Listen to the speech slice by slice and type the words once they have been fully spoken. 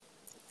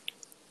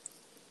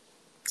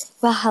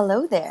Well,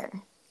 hello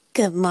there.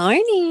 Good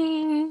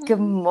morning. Good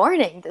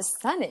morning. The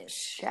sun is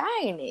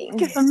shining.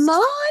 Good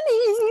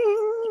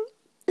morning.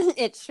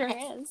 It sure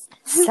is.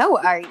 So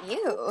are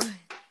you.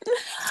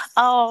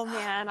 Oh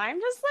man, I'm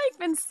just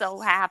been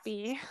so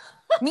happy.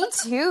 Me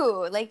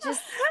too.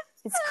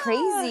 It's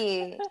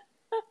crazy.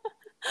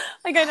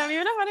 I don't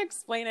even know how to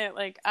explain it.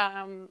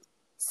 I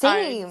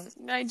Same.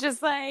 I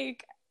just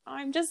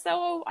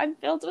I'm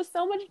filled with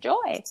so much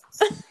joy.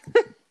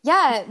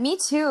 Yeah, me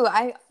too.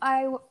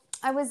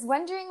 I was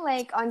wondering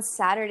on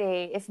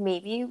Saturday if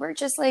maybe we're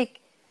just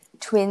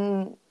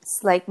twins,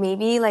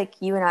 maybe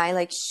you and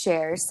I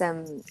share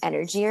some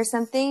energy or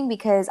something,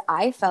 because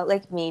I felt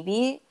like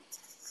maybe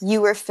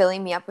you were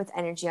filling me up with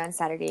energy on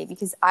Saturday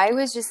because I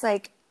was just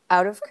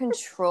out of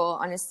control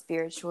on a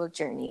spiritual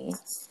journey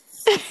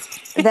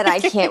that I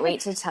can't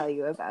wait to tell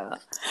you about.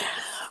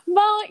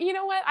 Well, you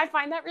know what? I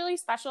find that really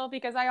special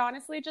because I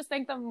honestly just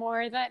think the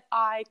more that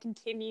I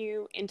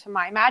continue into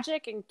my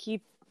magic and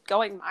keep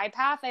going my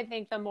path, I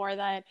think the more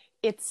that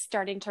it's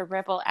starting to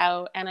ripple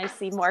out and I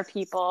see more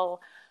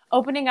people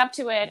opening up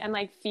to it and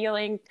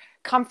feeling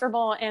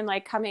comfortable and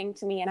coming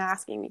to me and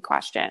asking me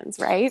questions,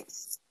 right?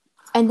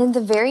 And then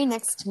the very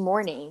next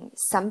morning,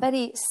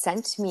 somebody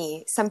sent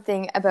me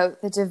something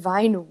about the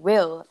divine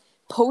will,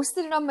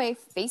 posted it on my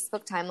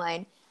Facebook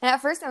timeline. And at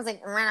first I was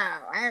like,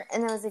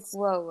 and I was like,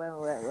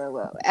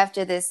 whoa.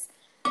 After this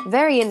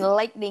very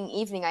enlightening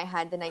evening I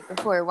had the night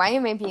before, why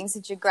am I being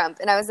such a grump?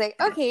 And I was like,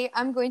 okay,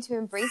 I'm going to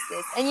embrace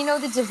this. And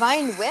the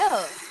divine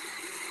will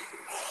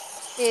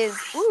is,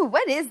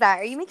 what is that?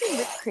 Are you making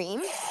whipped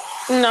cream?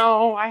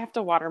 No, I have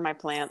to water my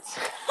plants.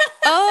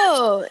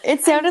 Oh,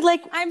 it sounded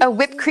like a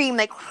whipped cream,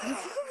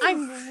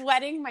 I'm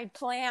wetting my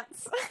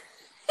plants.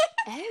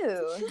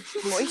 Oh,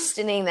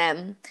 moistening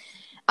them.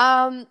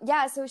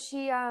 Yeah, so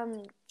she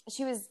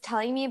was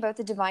telling me about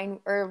the divine,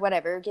 or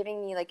whatever,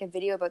 giving me a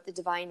video about the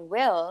divine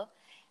will,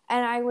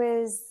 and I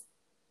was,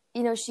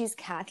 she's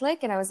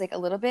Catholic, and I was a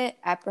little bit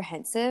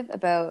apprehensive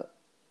about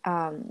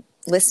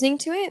listening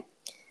to it.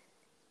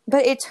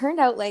 But it turned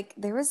out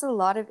there was a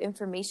lot of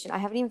information. I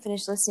haven't even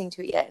finished listening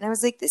to it yet. And I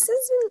was like, this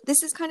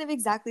is kind of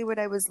exactly what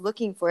I was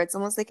looking for. It's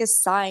almost like a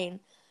sign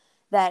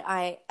that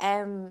I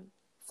am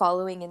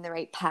following in the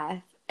right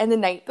path. And the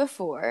night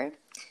before,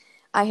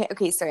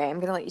 okay, sorry, I'm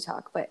going to let you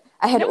talk, but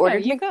I had I'd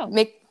ordered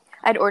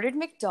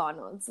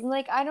McDonald's. And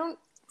I don't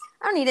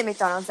eat at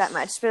McDonald's that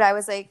much, but I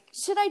was like,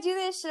 should I do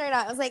this? Should I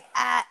not? I was like,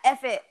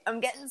 F it. I'm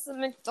getting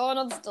some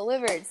McDonald's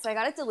delivered. So I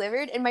got it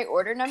delivered, and my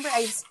order number,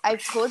 I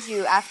told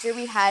you after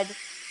we had...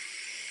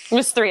 It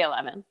was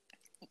 311.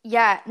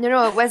 Yeah,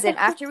 no, it wasn't.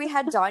 After we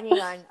had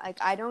Donnie on,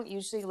 I don't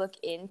usually look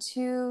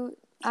into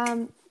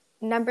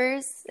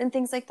numbers and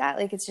things like that.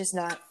 It's just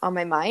not on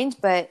my mind.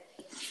 But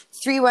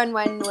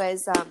 311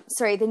 was,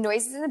 sorry, the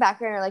noises in the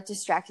background are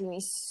distracting me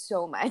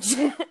so much.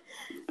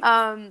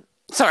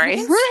 Sorry.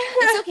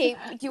 It's okay.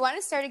 Do you want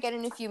to start again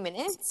in a few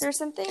minutes or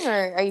something?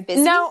 Or are you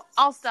busy? No,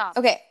 I'll stop.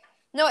 Okay.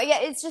 No, yeah,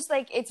 it's just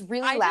it's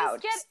really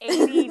loud.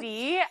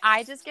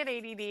 I just get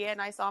ADD,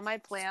 and I saw my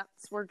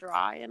plants were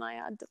dry, and I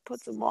had to put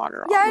some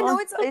water on them. Yeah, no,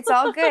 it's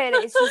all good.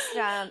 It's just,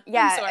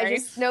 yeah, I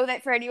just know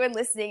that for anyone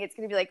listening, it's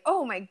going to be like,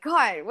 oh my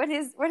God, what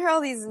are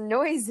all these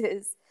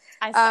noises?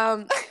 I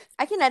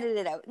can edit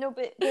it out. No,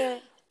 but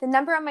the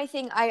number on my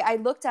thing, I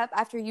looked up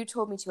after you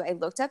told me to. I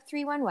looked up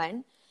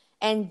 311,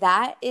 and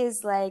that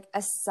is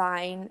a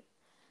sign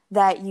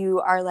that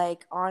you are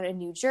on a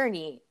new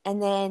journey.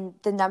 And then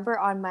the number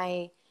on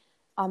my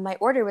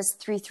order was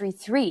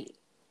 333.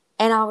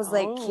 And I was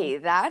like, okay,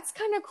 that's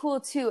kind of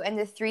cool too. And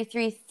the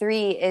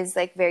 333 is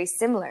very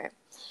similar.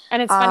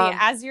 And it's funny,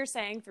 as you're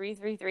saying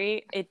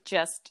 333, it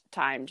just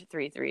timed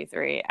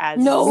 333 as...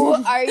 No,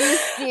 are you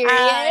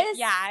serious?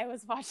 Yeah, I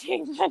was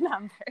watching the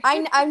number.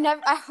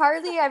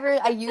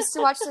 I used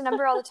to watch the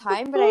number all the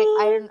time, but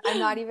I'm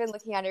not even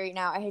looking at it right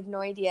now. I had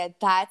no idea.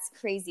 That's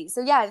crazy.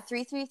 So yeah,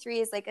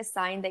 333 is a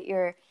sign that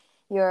your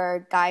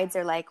guides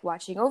are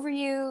watching over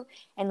you,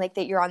 and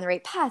that you're on the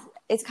right path.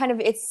 It's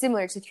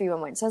similar to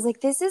 311. So I was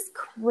like, this is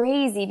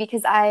crazy,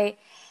 because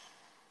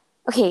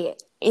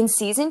in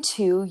season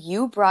 2,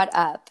 you brought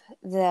up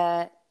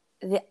the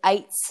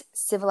Ites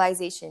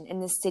civilization in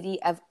the city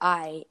of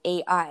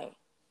AI.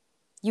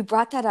 You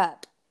brought that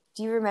up.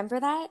 Do you remember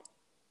that?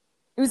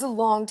 It was a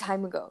long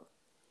time ago.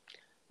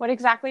 What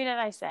exactly did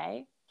I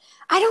say?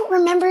 I don't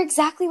remember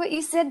exactly what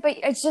you said, but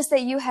it's just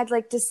that you had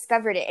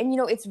discovered it. And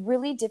it's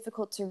really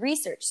difficult to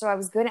research. So I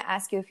was going to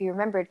ask you if you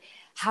remembered,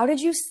 how did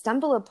you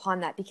stumble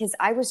upon that? Because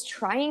I was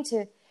trying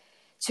to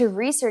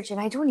research, and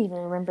I don't even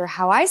remember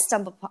how I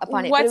stumbled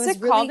upon it. What's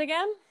it called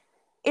again?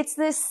 It's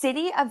the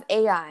city of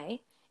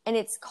AI, and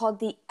it's called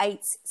the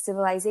Ites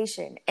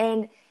civilization.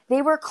 And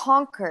they were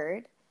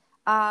conquered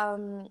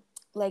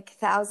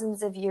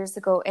thousands of years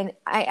ago. And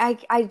I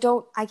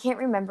can't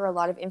remember a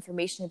lot of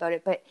information about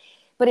it, but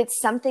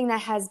it's something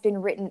that has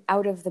been written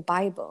out of the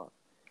Bible.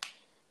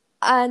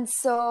 And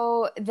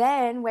so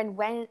then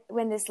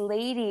when this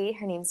lady,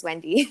 her name's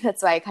Wendy,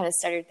 that's why I kind of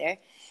started there,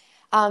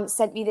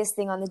 sent me this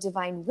thing on the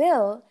divine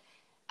will,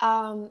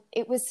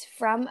 it was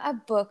from a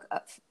book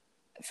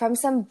from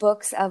some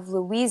books of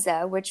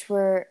Louisa, which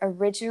were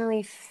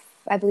originally,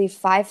 I believe,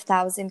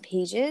 5,000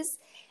 pages,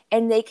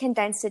 and they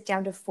condensed it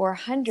down to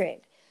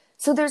 400.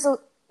 So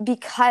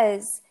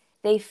because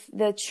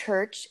the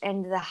church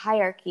and the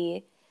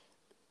hierarchy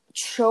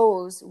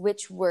chose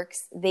which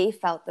works they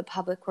felt the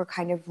public were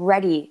kind of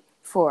ready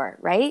for,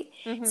 right?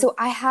 Mm-hmm. So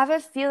I have a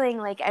feeling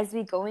like as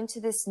we go into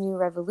this new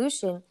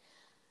revolution,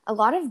 a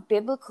lot of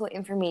biblical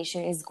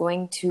information is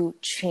going to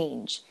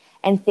change.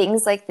 And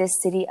things like this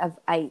city of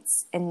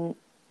ites and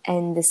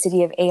the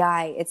city of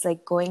AI, it's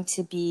like going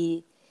to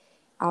be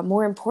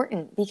more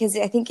important because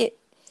I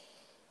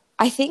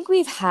think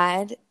we've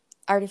had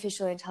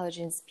artificial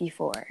intelligence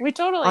before. We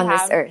totally on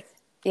have. This earth.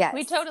 Yes.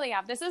 We totally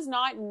have. This is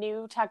not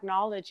new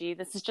technology.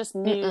 This is just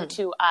new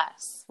to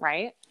us,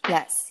 right?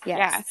 Yes.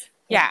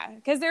 Yeah.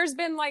 Because there's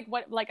been like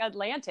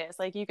Atlantis,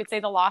 like you could say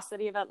the lost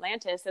city of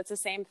Atlantis. It's the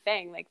same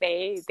thing. Like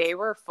they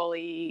were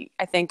fully,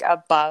 I think,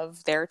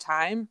 above their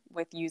time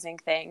with using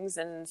things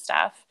and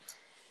stuff.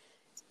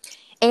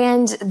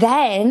 And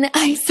then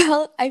I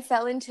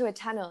fell into a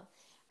tunnel.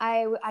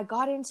 I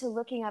got into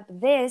looking up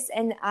this,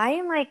 and I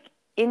am like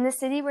in the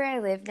city where I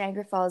live,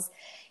 Niagara Falls.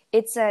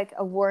 It's like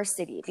a war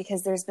city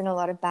because there's been a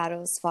lot of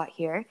battles fought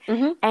here,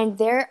 and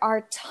there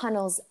are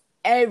tunnels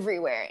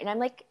everywhere. And I'm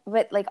like,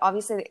 but like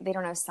obviously they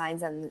don't have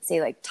signs on that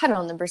say like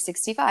tunnel number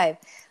 65,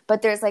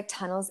 but there's like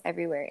tunnels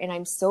everywhere, and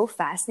I'm so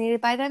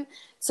fascinated by them.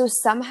 So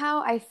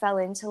somehow I fell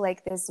into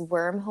like this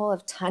wormhole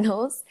of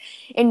tunnels,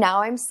 and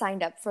now I'm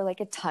signed up for like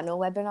a tunnel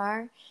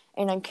webinar,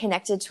 and I'm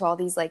connected to all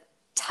these like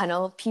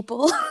tunnel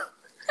people.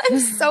 I'm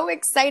so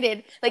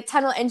excited. Like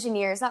tunnel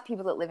engineers, not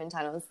people that live in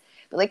tunnels,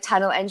 but like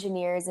tunnel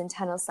engineers and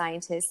tunnel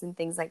scientists and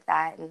things like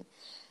that. And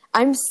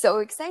I'm so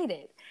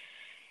excited.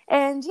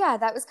 And yeah,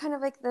 that was kind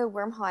of like the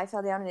wormhole I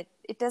fell down. And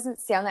it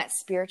doesn't sound that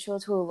spiritual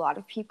to a lot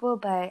of people,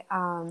 but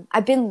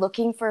I've been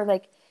looking for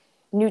like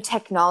new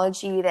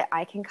technology that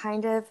I can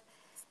kind of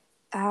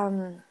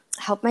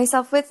help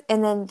myself with.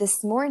 And then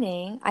this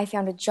morning I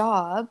found a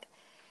job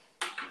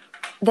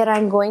that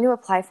I'm going to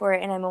apply for,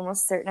 and I'm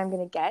almost certain I'm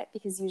going to get,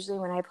 because usually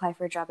when I apply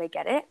for a job, I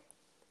get it.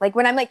 Like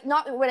when I'm like,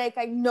 not when I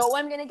know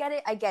I'm going to get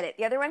it, I get it.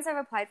 The other ones I've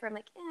applied for, I'm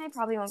like, I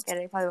probably won't get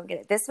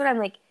it. This one, I'm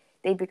like,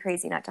 they'd be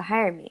crazy not to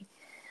hire me.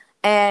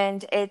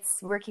 And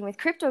it's working with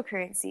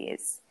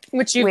cryptocurrencies.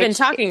 Which you've been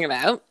talking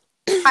about.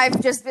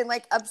 I've just been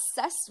like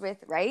obsessed with,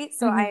 right?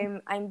 So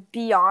I'm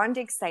beyond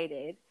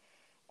excited.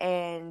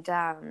 And,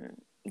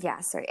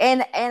 yeah, sorry.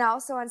 And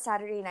also on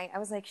Saturday night, I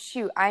was like,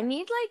 shoot, I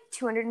need like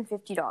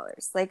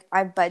 $250. Like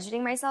I'm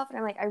budgeting myself, and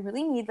I'm like, I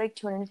really need like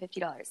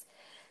 $250.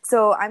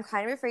 So I'm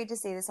kind of afraid to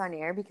say this on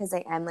air because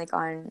I am like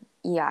on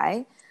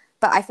EI,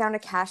 but I found a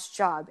cash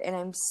job and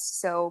I'm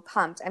so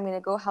pumped. I'm going to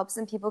go help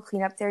some people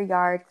clean up their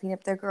yard, clean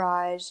up their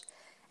garage,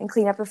 and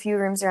clean up a few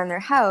rooms around their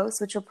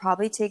house, which will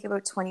probably take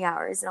about 20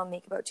 hours, and I'll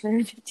make about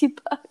 $250.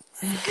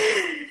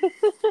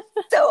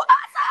 So awesome!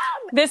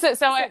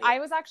 I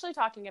was actually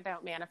talking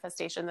about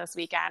manifestation this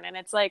weekend, and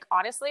it's like,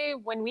 honestly,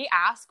 when we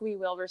ask, we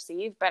will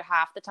receive, but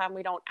half the time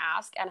we don't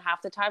ask, and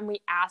half the time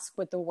we ask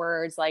with the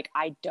words like,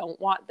 I don't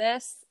want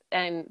this,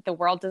 and the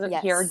world doesn't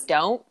hear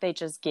don't, they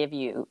just give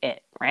you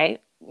it,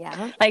 right?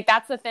 Yeah. Like,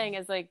 that's the thing,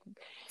 is like,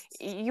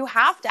 you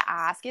have to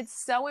ask.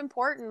 It's so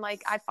important.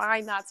 Like, I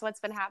find that's what's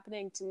been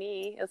happening to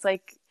me. It's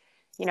like,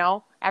 you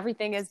know,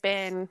 everything has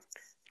been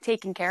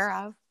taken care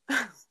of.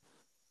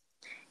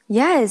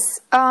 Yes.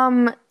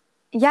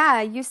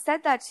 Yeah, you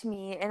said that to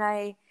me, and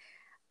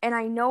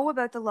I know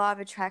about the law of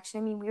attraction.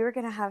 I mean, we were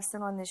going to have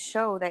someone on this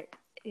show that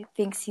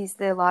thinks he's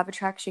the law of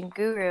attraction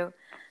guru.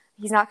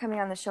 He's not coming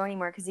on the show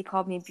anymore because he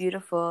called me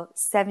beautiful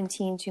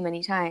 17 too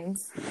many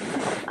times.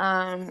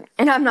 And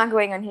I'm not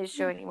going on his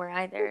show anymore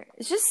either.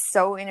 It's just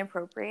so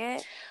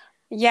inappropriate.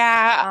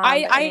 Yeah,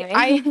 Anyway.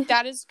 I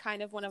that is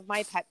kind of one of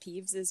my pet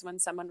peeves, is when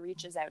someone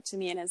reaches out to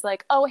me and is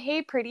like, oh,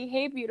 hey, pretty,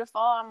 hey, beautiful.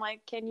 I'm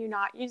like, can you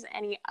not use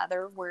any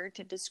other word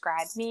to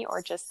describe me,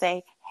 or just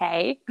say,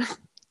 hey?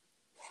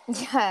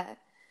 Yeah.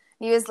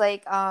 He was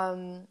like,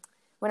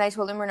 when I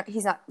told him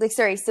he's not, like,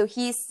 sorry, so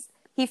he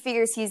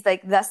figures he's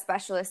like the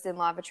specialist in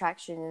law of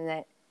attraction, and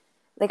that,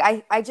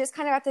 like, I just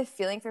kind of got the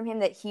feeling from him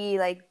that he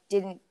like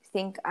didn't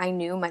think I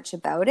knew much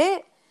about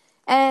it.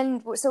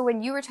 And so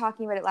when you were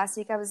talking about it last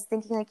week, I was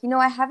thinking like, you know,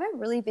 I haven't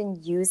really been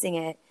using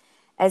it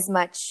as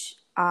much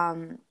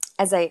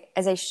as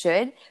I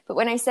should. But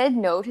when I said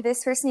no to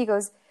this person, he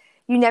goes,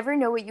 you never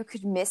know what you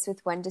could miss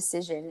with one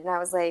decision. And I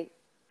was like,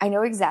 I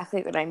know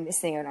exactly what I'm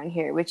missing out on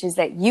here, which is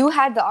that you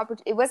had the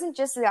opportunity. It wasn't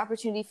just the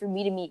opportunity for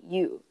me to meet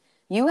you.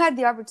 You had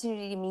the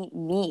opportunity to meet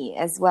me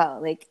as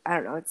well. Like, I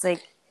don't know. It's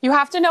like, you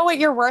have to know what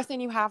you're worth,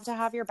 and you have to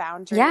have your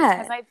boundaries. Yeah.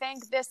 Because I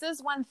think this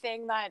is one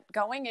thing that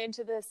going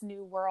into this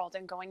new world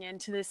and going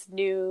into this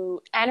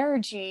new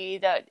energy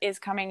that is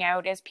coming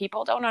out is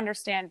people don't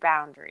understand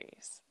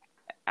boundaries.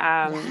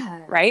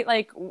 Right?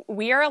 Like,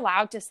 we are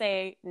allowed to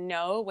say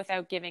no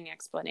without giving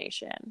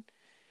explanation.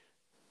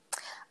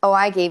 Oh,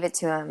 I gave it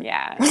to him.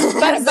 Yeah.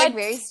 But like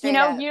very straight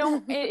up.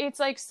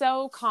 it's like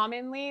so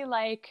commonly,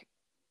 like,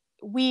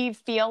 we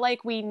feel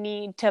like we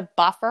need to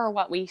buffer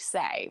what we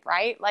say,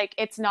 right? Like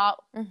it's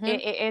not,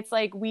 it's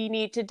like we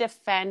need to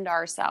defend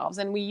ourselves.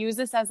 And we use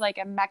this as like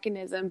a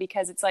mechanism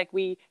because it's like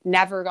we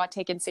never got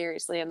taken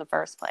seriously in the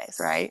first place,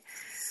 right?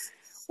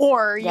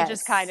 Or you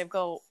just kind of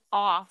go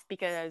off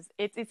because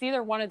it's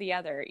either one or the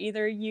other.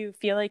 Either you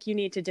feel like you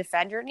need to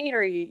defend your need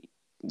or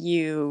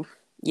you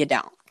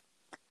don't.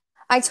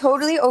 I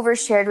totally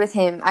overshared with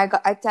him.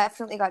 I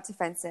definitely got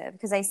defensive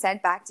because I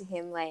said back to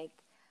him like,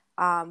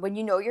 when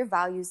you know your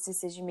values,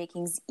 decision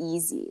making is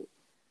easy.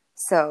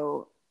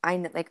 So I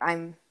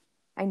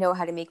know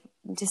how to make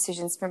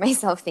decisions for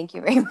myself. Thank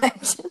you very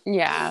much.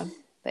 Yeah.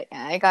 But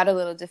yeah, I got a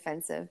little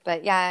defensive.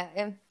 But yeah,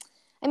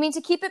 I mean,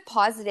 to keep it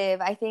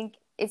positive, I think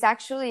it's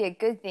actually a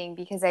good thing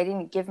because I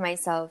didn't give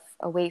myself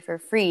away for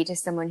free to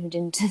someone who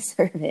didn't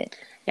deserve it.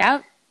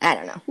 Yeah. I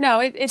don't know. No,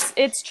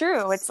 it's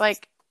true. It's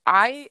like,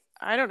 I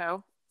don't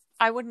know.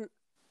 I wouldn't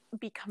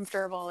be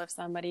comfortable if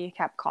somebody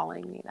kept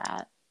calling me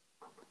that.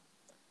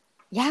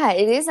 Yeah,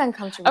 it is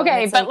uncomfortable.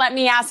 Okay, but let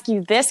me ask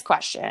you this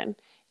question.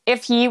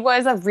 If he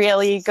was a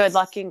really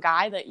good-looking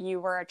guy that you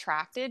were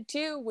attracted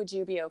to, would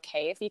you be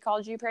okay if he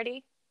called you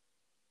pretty?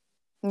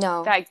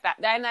 No. Like that,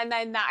 and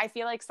then I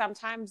feel like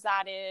sometimes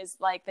that is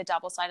like the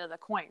double side of the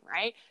coin,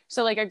 right?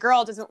 So like a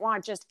girl doesn't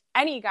want just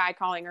any guy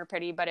calling her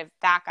pretty, but if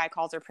that guy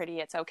calls her pretty,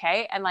 it's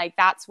okay. And like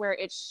that's where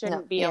it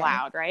shouldn't be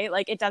allowed, right?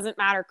 Like it doesn't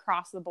matter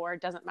across the board,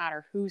 doesn't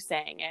matter who's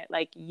saying it.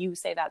 Like you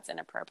say that's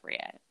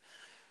inappropriate.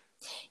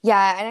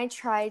 Yeah, and I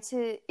try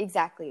to,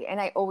 exactly. And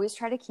I always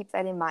try to keep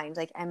that in mind.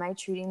 Like, am I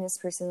treating this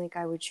person like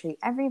I would treat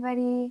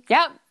everybody?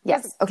 Yep.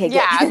 Yes. Okay, good.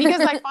 Yeah, because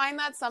I find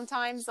that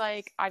sometimes,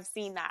 like, I've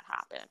seen that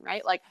happen,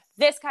 right? Like,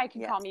 this guy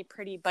can call me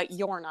pretty, but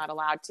you're not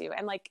allowed to.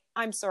 And, like,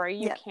 I'm sorry,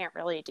 you can't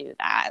really do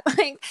that.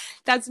 Like,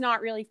 that's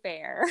not really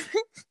fair.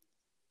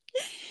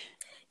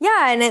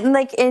 Yeah,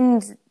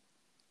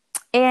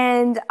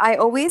 and I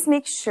always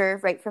make sure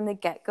right from the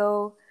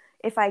get-go,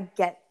 if I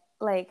get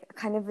like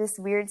kind of this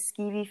weird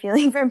skeevy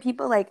feeling from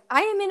people, like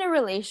I am in a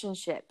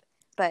relationship,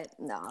 but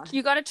no,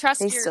 you got to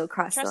trust still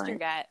cross your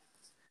gut.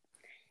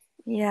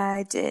 Yeah,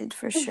 I did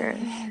for sure.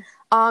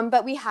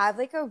 But we have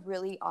like a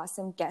really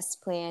awesome guest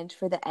planned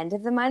for the end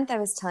of the month. I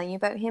was telling you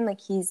about him.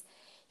 Like he's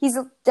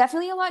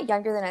definitely a lot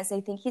younger than us.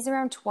 I think he's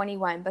around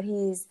 21, but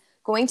he's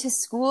going to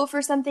school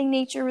for something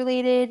nature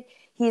related.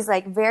 He's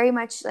like very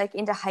much like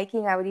into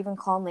hiking. I would even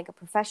call him like a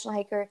professional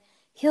hiker.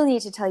 He'll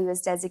need to tell you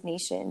his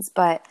designations,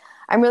 but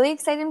I'm really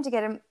excited to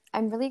get him.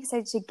 I'm really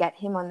excited to get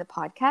him on the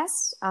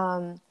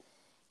podcast,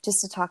 just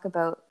to talk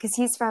about, because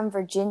he's from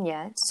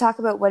Virginia, to talk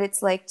about what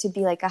it's like to be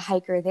like a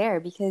hiker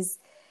there. Because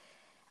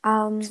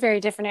it's a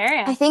very different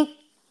area. I think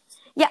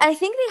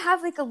they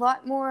have like a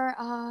lot more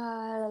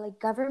like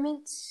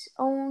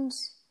government-owned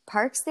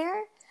parks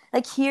there.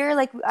 Like here,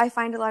 like I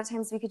find a lot of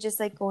times we could just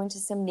like go into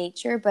some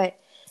nature, but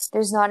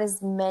there's not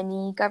as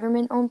many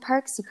government-owned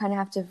parks. You kind of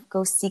have to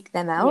go seek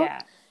them out.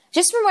 Yeah.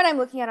 Just from what I'm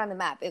looking at on the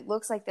map, it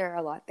looks like there are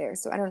a lot there.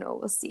 So I don't know.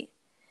 We'll see.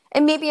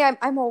 And maybe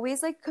I'm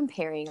always like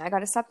comparing. I got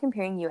to stop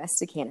comparing US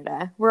to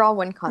Canada. We're all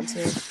one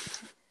continent.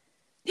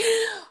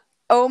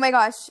 Oh my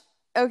gosh.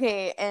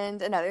 Okay.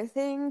 And another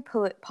thing,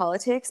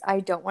 politics. I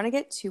don't want to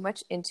get too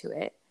much into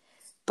it,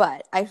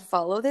 but I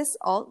follow this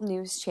alt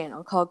news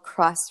channel called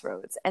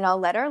Crossroads. And I'll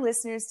let our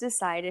listeners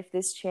decide if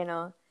this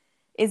channel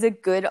is a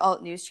good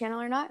alt news channel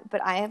or not.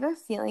 But I have a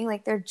feeling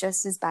like they're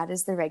just as bad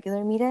as the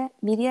regular media.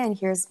 And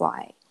here's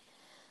why.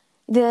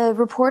 The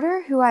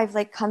reporter who I've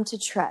like come to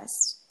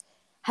trust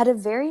had a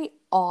very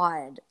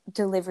odd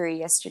delivery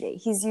yesterday.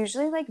 He's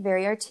usually like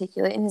very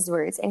articulate in his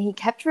words, and he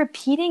kept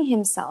repeating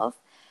himself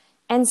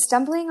and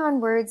stumbling on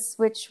words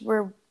which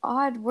were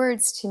odd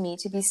words to me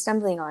to be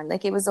stumbling on.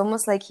 Like it was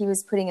almost like he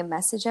was putting a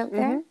message out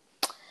there.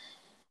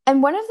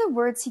 And one of the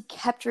words he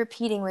kept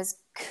repeating was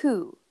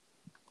coup.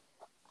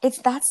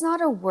 That's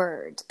not a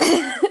word.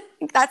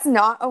 That's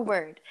not a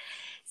word.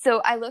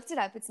 So I looked it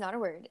up. It's not a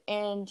word.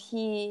 And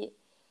he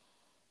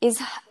is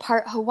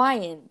part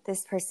Hawaiian,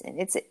 this person.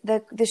 It's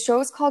the show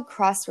is called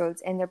Crossroads,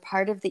 and they're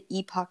part of the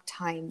Epoch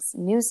Times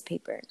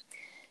newspaper.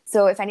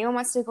 So if anyone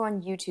wants to go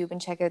on YouTube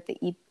and check out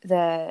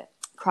the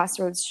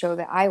Crossroads show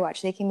that I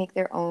watch, they can make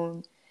their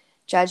own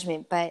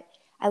judgment. But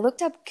I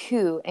looked up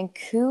Ku, and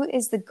Ku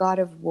is the god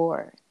of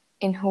war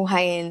in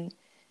Hawaiian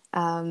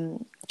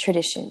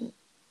tradition.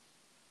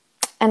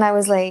 And I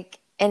was like,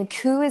 and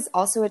Ku is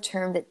also a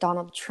term that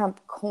Donald Trump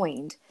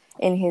coined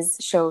in his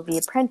show The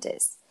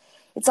Apprentice.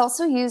 It's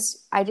also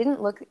used, I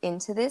didn't look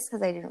into this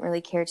because I didn't really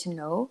care to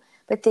know,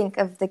 but think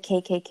of the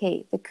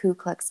KKK, the Ku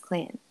Klux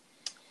Klan.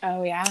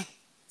 Oh, yeah.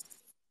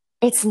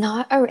 It's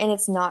not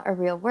a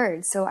real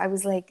word. So I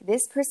was like,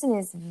 this person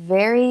is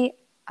very,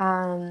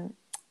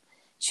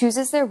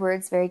 chooses their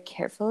words very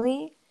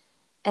carefully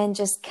and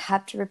just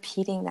kept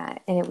repeating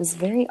that. And it was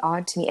very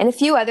odd to me. And a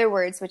few other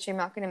words, which I'm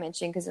not going to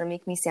mention because it'll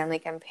make me sound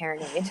like I'm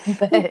paranoid.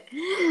 But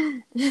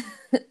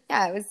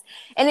yeah,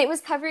 it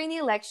was covering the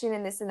election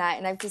and this and that.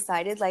 And I've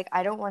decided, like,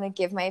 I don't want to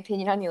give my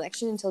opinion on the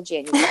election until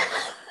January.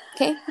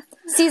 Okay?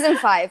 Season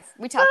 5,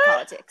 we talk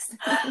politics.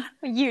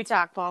 You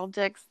talk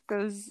politics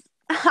because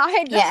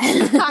Yeah.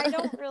 I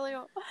don't really,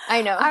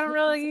 I know. I don't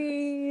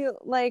really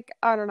like,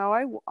 I don't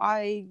know.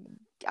 I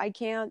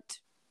can't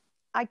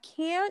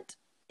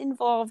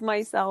involve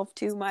myself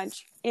too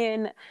much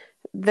in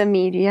the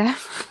media.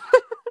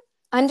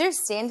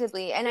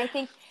 Understandably. And I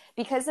think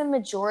because the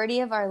majority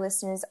of our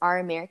listeners are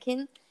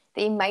American,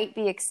 they might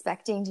be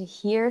expecting to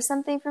hear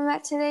something from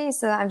that today.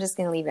 So I'm just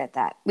going to leave it at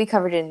that. We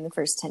covered it in the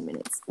first 10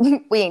 minutes.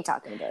 We ain't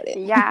talking about it.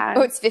 Yeah.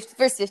 Oh, it's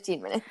first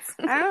 15 minutes.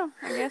 I don't know.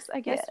 I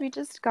guess Yeah. we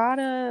just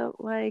gotta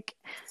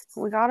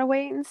we gotta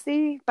wait and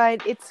see.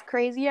 But it's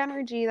crazy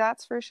energy,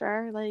 that's for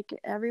sure. Like,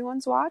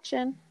 everyone's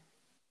watching.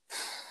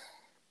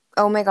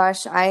 Oh my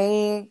gosh.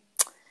 I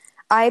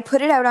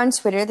put it out on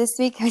Twitter this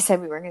week. I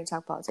said we weren't going to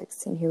talk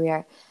politics, and here we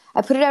are.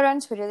 I put it out on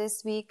Twitter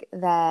this week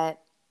that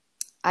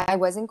I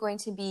wasn't going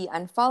to be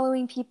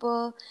unfollowing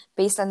people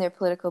based on their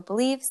political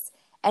beliefs.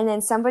 And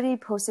then somebody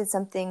posted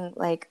something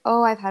like,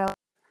 oh, I've had a lot of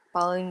people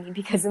following me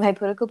because of my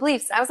political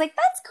beliefs. I was like,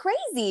 that's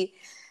crazy.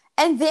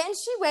 And then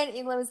she went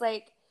and was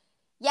like,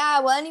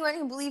 yeah, well, anyone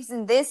who believes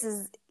in this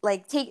is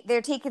like,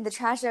 they're taking the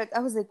trash out. I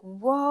was like,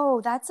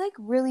 whoa, that's like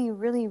really,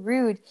 really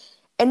rude.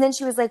 And then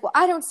she was like, well,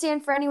 I don't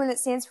stand for anyone that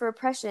stands for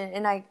oppression.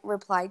 And I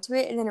replied to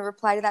it. And then a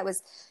reply to that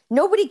was,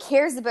 nobody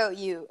cares about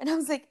you. And I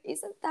was like,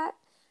 isn't that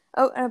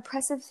an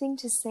oppressive thing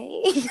to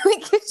say?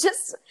 Like,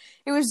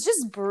 it was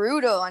just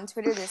brutal on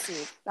Twitter this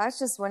week. That's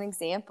just one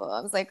example.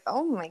 I was like,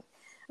 oh my,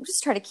 I'm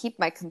just trying to keep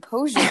my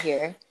composure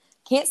here.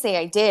 Can't say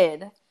I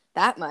did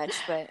that much,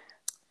 but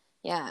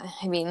yeah,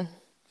 I mean,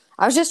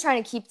 I was just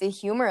trying to keep the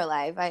humor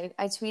alive. I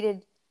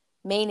tweeted,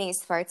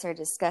 mayonnaise farts are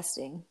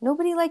disgusting.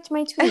 Nobody liked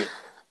my tweet.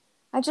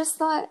 I just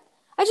thought,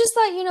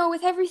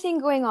 with everything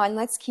going on,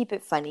 let's keep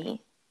it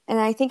funny. And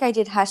I think I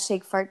did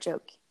hashtag fart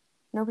joke.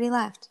 Nobody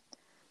laughed.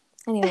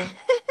 Anyway,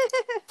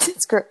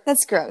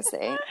 that's gross,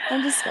 eh?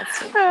 I'm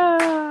disgusting.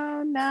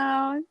 Oh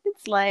no,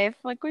 it's life.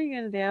 Like, what are you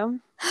gonna do?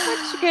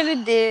 What you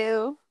gonna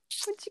do?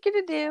 What you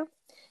gonna do?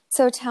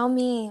 So tell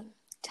me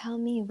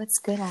what's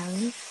good,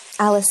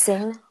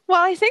 Allison.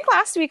 Well, I think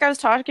last week I was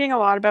talking a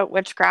lot about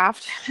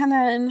witchcraft, and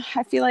then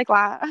I feel like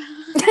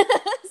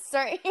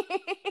Sorry.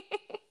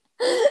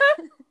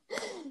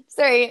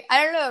 Sorry,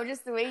 I don't know,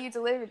 just the way you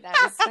delivered that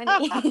was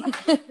funny.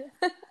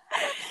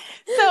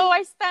 So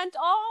I spent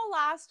all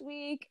last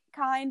week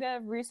kind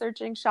of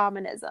researching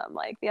shamanism,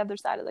 like the other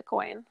side of the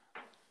coin.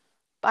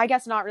 I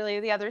guess not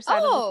really the other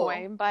side of the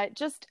coin, but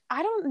just,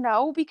 I don't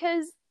know,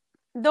 because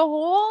the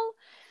whole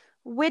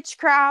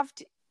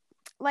witchcraft,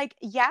 like,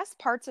 yes,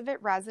 parts of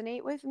it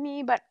resonate with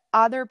me, but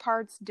other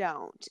parts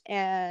don't.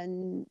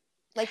 And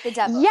like the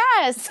devil.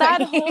 Yes,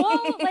 that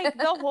whole, like,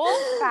 the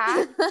whole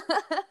fact.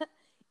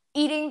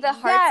 Eating the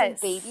hearts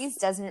of babies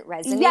doesn't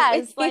resonate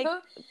with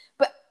you.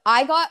 But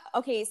I got,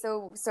 okay,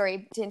 so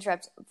sorry to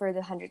interrupt for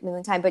the 100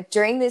 millionth time, but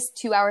during this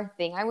 2-hour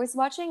thing I was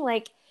watching,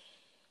 like,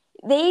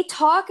 they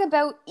talk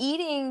about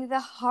eating the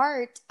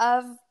heart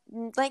of,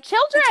 like,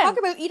 children. They talk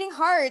about eating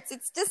hearts.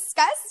 It's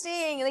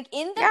disgusting. Like,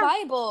 in the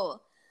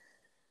Bible.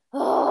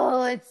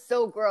 Oh, it's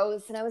so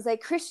gross. And I was like,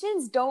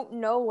 Christians don't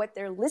know what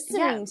they're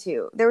listening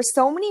to. There were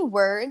so many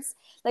words.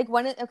 Like,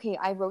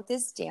 I wrote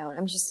this down.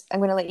 I'm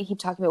going to let you keep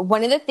talking about it.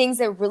 One of the things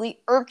that really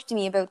irked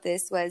me about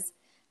this was,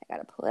 I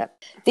got to pull it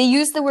up. They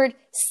used the word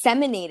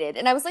seminated.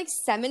 And I was like,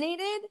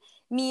 seminated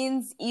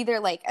means either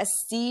like a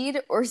seed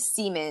or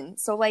semen.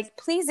 So, like,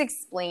 please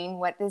explain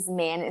what this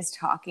man is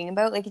talking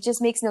about. Like, it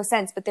just makes no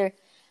sense. But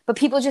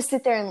people just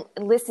sit there and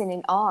listen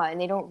in awe, and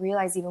they don't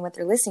realize even what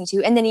they're listening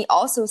to. And then he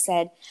also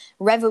said,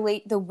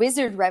 the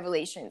wizard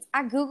revelations.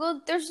 I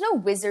Googled, there's no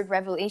wizard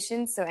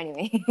revelations. So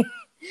anyway,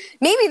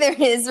 maybe there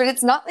is, but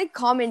it's not like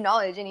common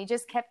knowledge. And he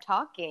just kept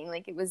talking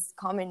like it was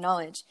common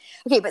knowledge.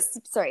 Okay, but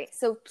sorry.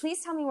 So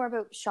please tell me more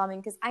about shaman,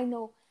 because I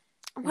know.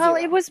 Well,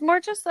 it was more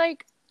just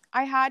like,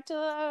 I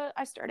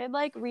started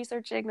like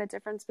researching the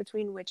difference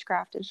between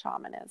witchcraft and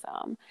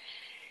shamanism.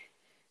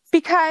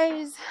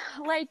 Because,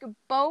 like,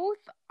 both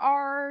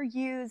are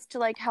used to,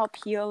 like, help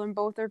heal, and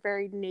both are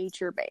very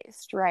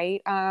nature-based, right?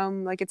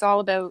 Like, it's all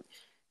about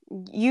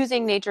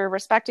using nature,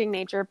 respecting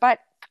nature. But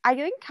I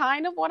think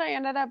kind of what I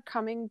ended up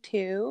coming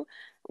to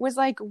was,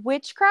 like,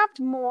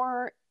 witchcraft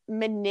more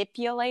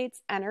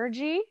manipulates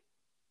energy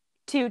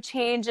to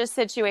change a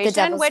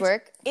situation,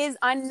 which is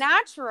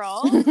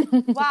unnatural,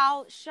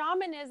 while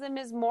shamanism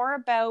is more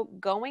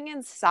about going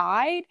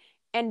inside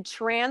and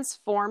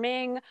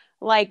transforming,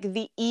 like,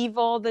 the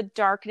evil, the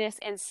darkness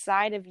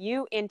inside of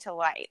you into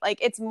light. Like,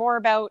 it's more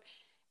about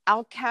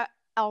alchemizing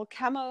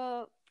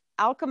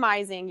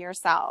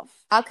yourself.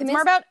 It's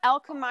more about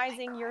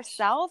alchemizing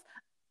yourself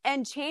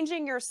and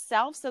changing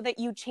yourself so that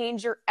you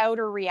change your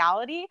outer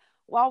reality.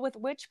 While with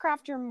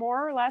witchcraft, you're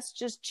more or less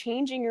just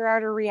changing your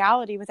outer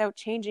reality without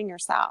changing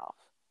yourself.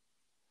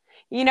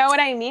 You know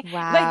what I mean?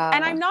 Wow. Like,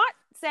 and I'm not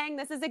saying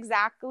this is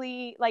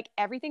exactly like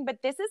everything,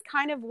 but this is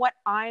kind of what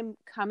I'm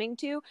coming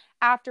to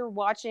after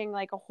watching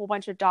like a whole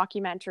bunch of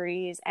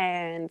documentaries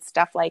and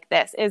stuff like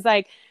this. Is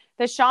like,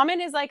 the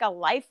shaman is like a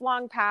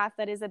lifelong path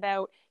that is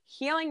about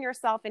healing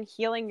yourself and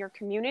healing your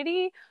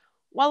community,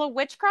 while a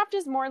witchcraft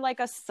is more like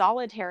a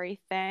solitary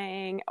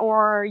thing,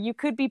 or you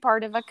could be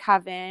part of a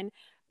coven,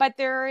 but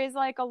there is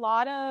like a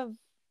lot of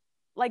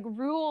like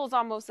rules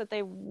almost that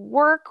they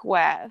work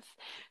with.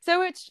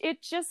 So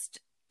it just,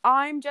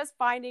 I'm just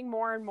finding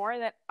more and more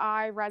that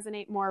I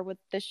resonate more with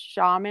the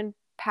shaman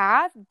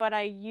path, but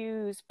I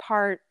use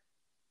part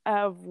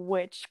of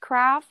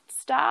witchcraft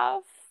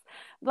stuff.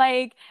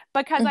 Like,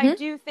 because I Mm-hmm.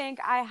 do think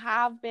I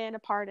have been a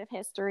part of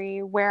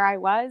history where I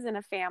was in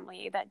a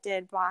family that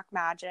did black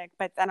magic,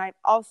 but then I've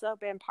also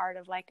been part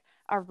of like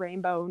a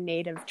rainbow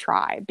native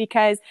tribe,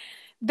 because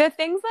the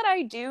things that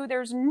I do,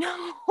 there's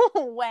no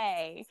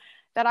way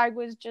that I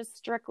was just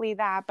strictly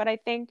that. But I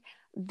think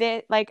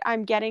that like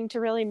I'm getting to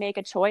really make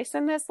a choice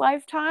in this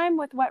lifetime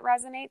with what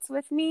resonates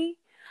with me.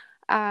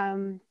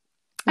 And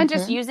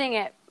just Mm-hmm. using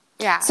it.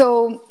 Yeah.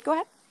 So, Go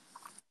ahead.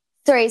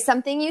 sorry,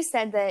 something you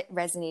said that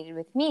resonated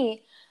with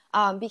me,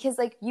 because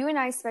like you and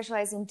I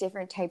specialize in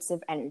different types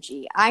of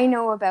energy. I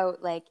know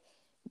about like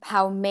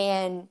how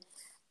man,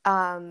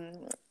 um,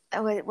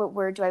 what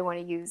word do I want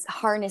to use?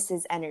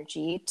 Harnesses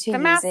energy to The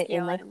use it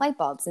in like masculine. light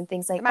bulbs and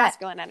things The like that.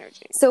 masculine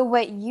energy. So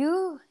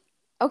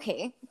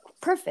okay,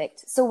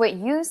 perfect. So what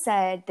you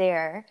said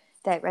there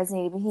that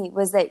resonated with me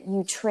was that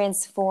you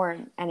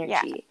transform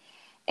Yeah. energy.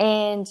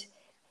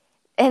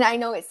 And I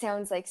know it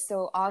sounds like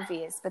so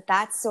obvious, but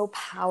that's so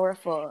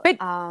powerful, But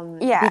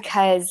yeah.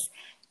 because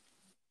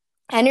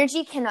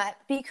energy cannot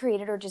be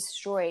created or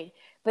destroyed,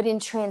 but in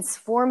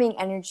transforming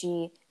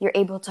energy, you're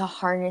able to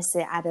harness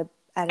it at a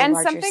And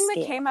larger something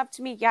scale. that came up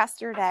to me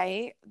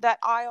yesterday that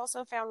I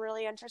also found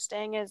really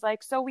interesting is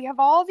like, so we have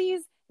all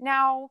these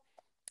now,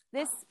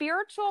 this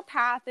spiritual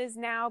path is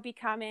now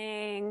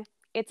becoming,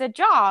 it's a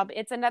job.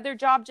 It's another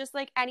job just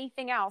like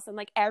anything else. And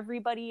like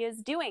everybody is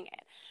doing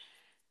it.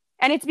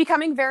 And it's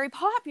becoming very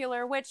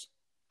popular, which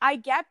I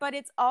get, but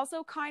it's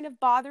also kind of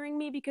bothering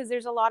me because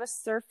there's a lot of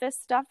surface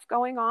stuff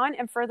going on.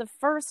 And for the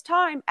first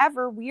time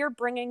ever, we are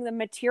bringing the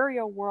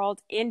material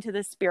world into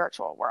the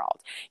spiritual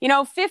world.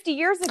 50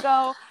 years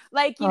ago,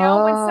 like,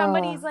 when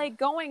somebody's like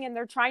going and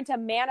they're trying to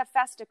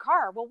manifest a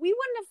car, well, we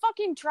wouldn't have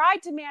fucking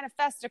tried to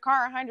manifest a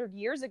car 100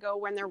 years ago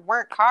when there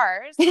weren't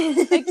cars.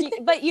 Like,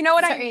 but you know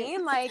what I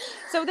mean? Like,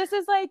 so this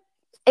is like,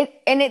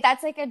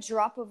 that's like a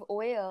drop of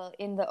oil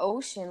in the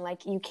ocean.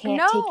 Like you can't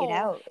take it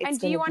out. It's And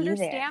do going to you be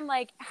understand there.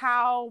 like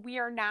how we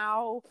are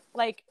now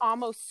like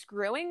almost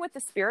screwing with the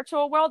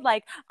spiritual world?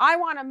 Like I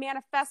want to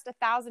manifest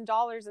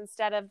 $1,000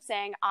 instead of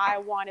saying I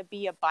want to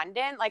be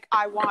abundant. Like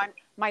I want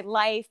my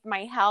life,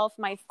 my health,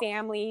 my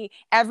family,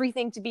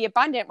 everything to be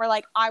abundant. We're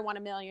like, I want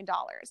 $1 million,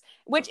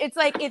 which it's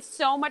like, it's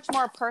so much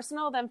more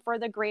personal than for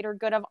the greater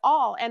good of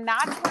all. And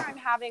that's where I'm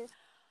having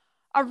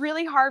a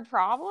really hard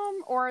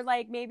problem, or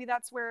like maybe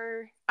that's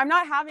where I'm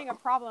not having a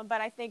problem,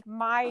 but I think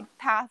my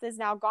path has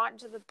now gotten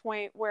to the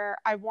point where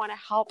I want to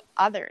help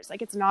others.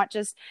 Like it's not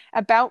just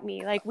about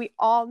me. Like we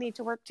all need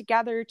to work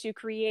together to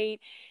create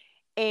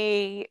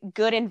a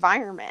good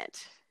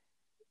environment.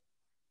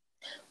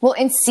 Well,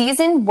 in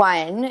season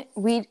 1,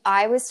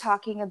 I was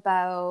talking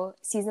about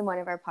season 1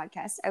 of our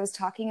podcast. I was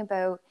talking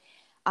about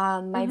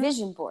my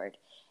vision board,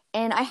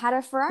 and I had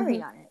a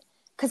Ferrari on it.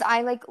 Because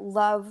I like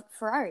love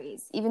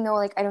Ferraris, even though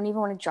like I don't even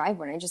want to drive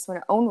one. I just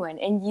want to own one.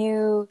 And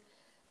you,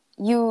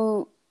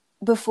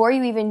 before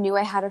you even knew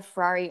I had a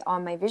Ferrari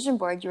on my vision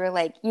board, you were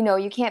like,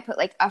 you can't put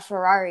like a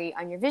Ferrari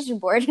on your vision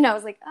board. And I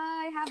was like,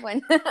 I have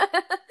one.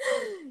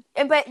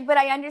 but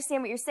I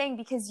understand what you're saying,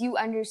 because you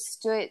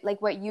understood,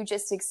 like what you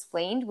just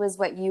explained was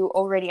what you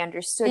already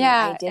understood.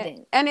 Yeah, and I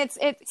didn't. And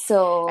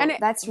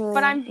That's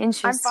really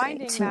interesting. I'm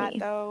finding to that me.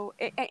 though,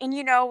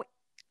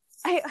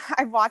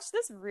 I watched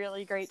this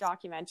really great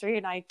documentary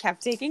and I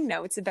kept taking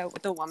notes about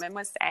what the woman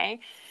was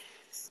saying.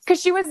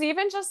 Because she was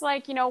even just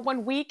like,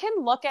 when we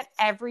can look at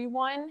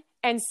everyone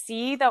and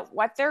see that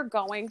what they're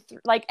going through,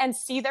 like, and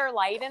see their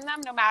light in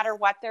them, no matter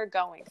what they're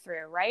going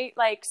through, right?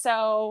 Like,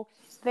 so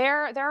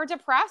they're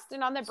depressed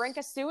and on the brink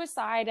of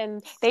suicide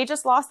and they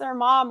just lost their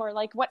mom, or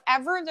like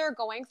whatever they're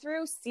going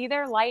through, see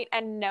their light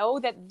and know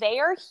that they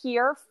are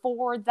here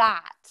for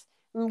that.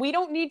 And we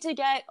don't need to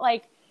get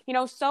like,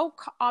 so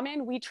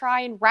common, we try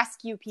and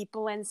rescue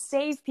people and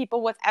save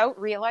people without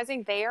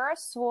realizing they are a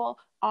soul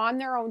on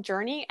their own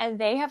journey and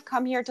they have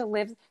come here to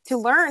live, to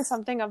learn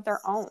something of their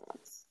own.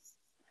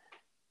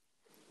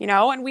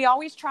 And we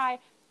always try.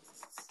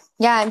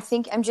 Yeah,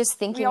 I'm just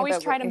thinking. We always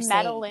about try to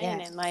meddle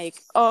in and like,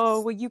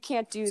 oh, well, you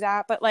can't do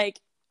that. But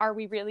like, are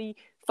we really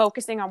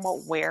focusing on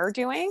what we're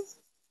doing?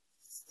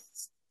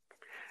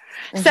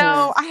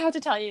 So I have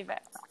to tell you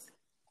that.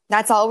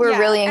 That's all we're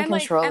really in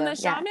control of. And the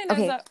shaman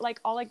is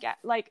all I get.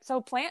 Like,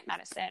 so plant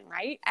medicine,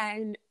 right?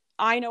 And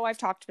I know I've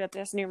talked about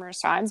this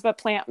numerous times, but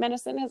plant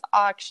medicine has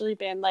actually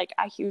been like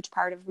a huge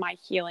part of my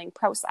healing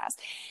process.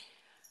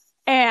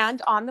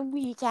 And on the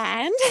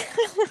weekend,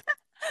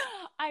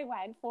 I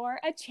went for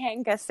a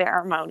Changa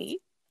ceremony.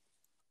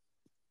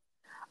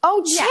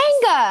 Oh,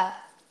 Changa!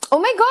 Oh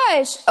my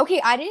gosh! Okay,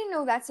 I didn't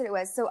know that's what it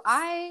was. So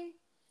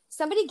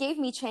somebody gave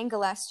me Changa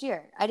last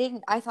year.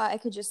 I thought I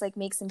could just like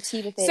make some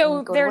tea with it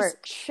and go to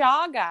work. So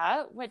there's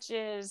chaga, which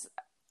is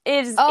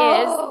is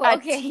Oh, a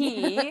okay.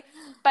 tea,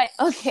 but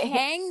Okay.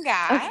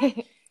 changa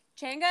Okay.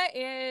 changa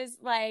is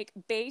like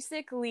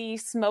basically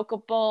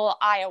smokable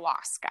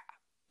ayahuasca.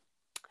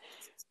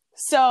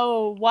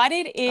 So what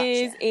Gotcha. it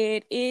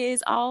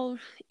is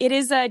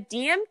a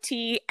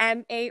DMT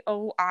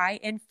MAOI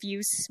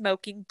infused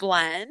smoking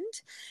blend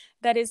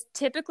that is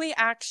typically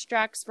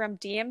extracts from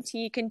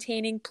DMT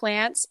containing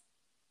plants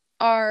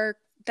are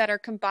that are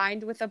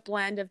combined with a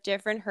blend of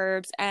different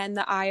herbs and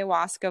the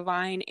ayahuasca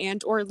vine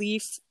and or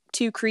leaf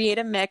to create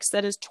a mix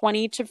that is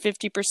 20 to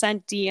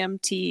 50%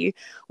 DMT,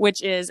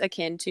 which is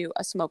akin to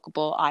a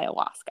smokable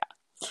ayahuasca.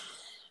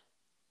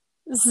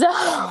 So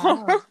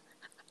Wow.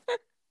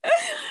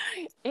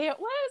 it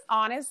was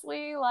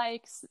honestly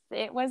like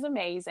it was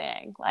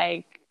amazing.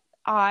 Like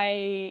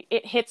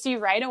it hits you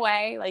right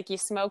away. Like you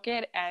smoke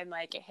it and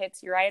like it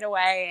hits you right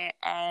away,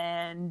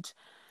 and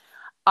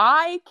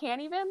I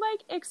can't even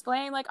like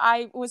explain. Like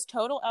I was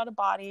total out of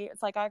body.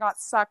 It's like I got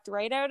sucked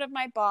right out of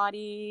my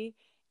body.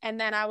 And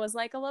then I was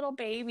like a little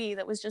baby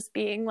that was just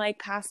being like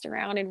passed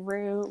around in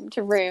room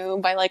to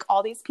room by like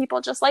all these people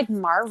just like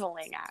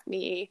marveling at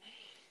me.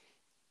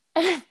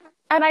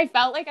 And I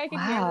felt like I could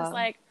hear this, Wow.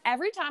 like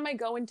every time I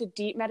go into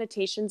deep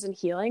meditations and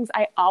healings,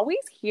 I always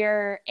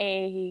hear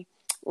a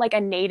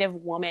native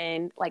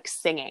woman like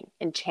singing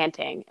and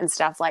chanting and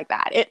stuff like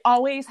that. It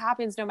always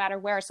happens no matter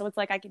where. So it's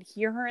like I could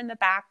hear her in the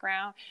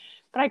background,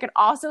 but I could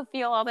also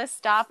feel all this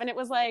stuff. And it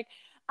was like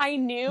I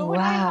knew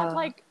when I had Wow.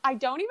 like I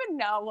don't even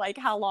know like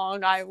how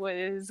long I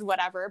was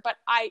whatever, but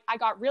I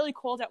got really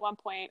cold at one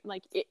point,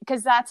 like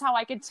because that's how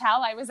I could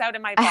tell I was out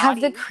of my I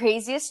have the body.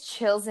 craziest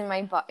chills in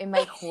my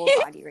whole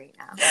body right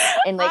now,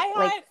 and I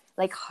had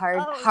like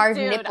Oh, hard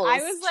dude,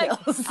 nipples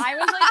chills. I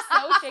was like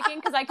so shaking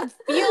because I could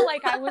feel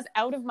like I was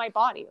out of my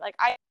body. Like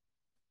I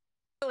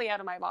really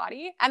out of my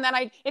body. And then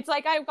it's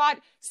like I got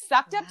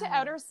sucked up to Wow.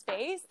 outer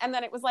space. And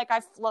then it was like I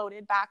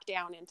floated back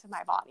down into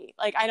my body.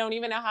 Like I don't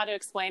even know how to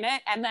explain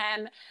it. And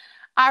then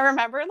I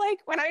remember like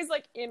when I was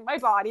like in my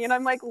body and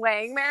I'm like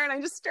laying there and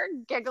I just start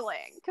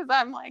giggling because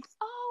I'm like,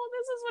 oh,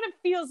 this is what it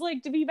feels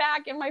like to be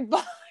back in my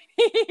body.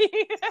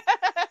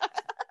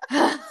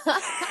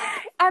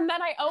 And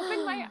then I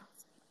opened my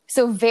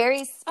So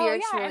very Oh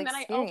spiritual yeah, and then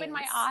I opened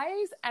my experience.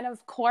 eyes, and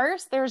of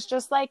course, there's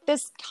just like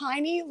this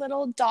tiny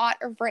little dot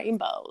of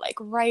rainbow, like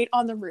right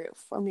on the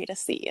roof for me to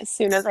see as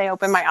soon as I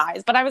opened my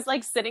eyes. But I was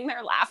like sitting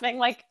there laughing,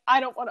 like I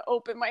don't want to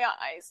open my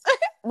eyes.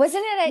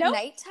 Wasn't it at Nope.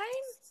 nighttime?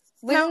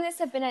 No, Wouldn't this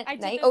have been I at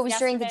did night? this Oh, it was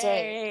during the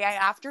day. yesterday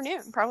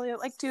afternoon, probably at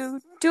like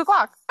 2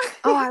 o'clock.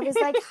 Oh, I was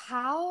like,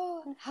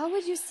 how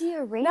would you see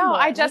a No, rainbow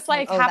I at just nighttime?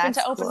 like Oh, happened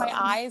that's to open my cool.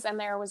 eyes and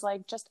there was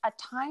like just a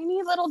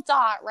tiny little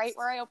dot right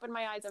where I opened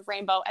my eyes of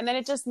rainbow. And then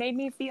it just made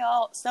me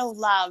feel so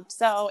loved.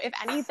 So if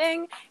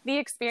anything, the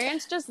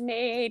experience just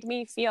made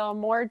me feel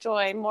more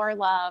joy, more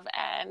love,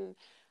 and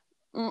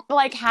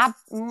like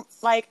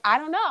like I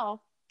don't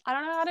know. I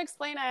don't know how to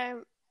explain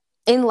it.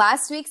 In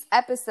last week's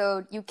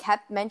episode, you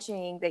kept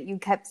mentioning that you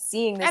kept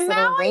seeing this And now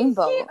little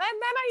rainbow. and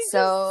then I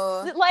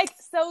So, just like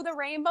so the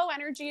rainbow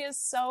energy is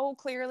so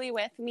clearly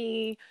with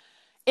me.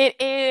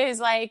 It is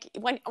like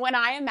when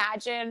I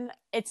imagine,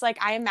 it's like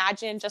I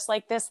imagine just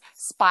like this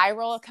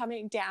spiral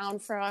coming down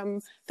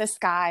from the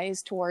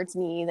skies towards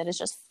me that is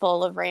just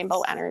full of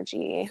rainbow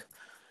energy.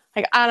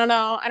 Like I don't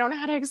know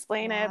how to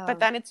explain it, but wow.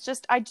 then it's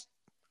just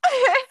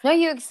No,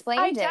 you I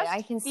explained it.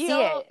 I just can see feel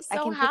it. I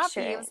so can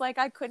picture happy. It it. was like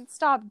I couldn't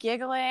stop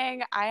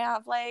giggling. I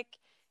have like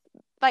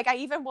I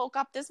even woke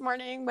up this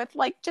morning with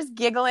like just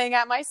giggling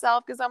at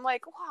myself because I'm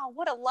like, wow,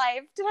 what a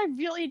life. Did I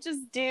really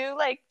just do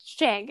like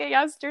Shanka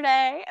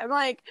yesterday? And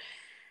like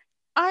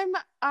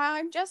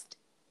I'm just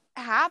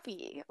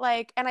happy.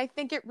 Like, and I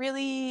think it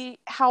really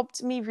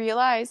helped me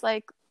realize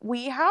like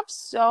we have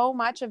so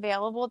much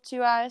available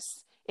to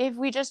us if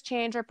we just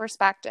change our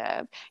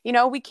perspective. You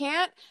know, we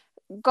can't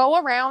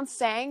go around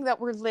saying that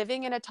we're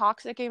living in a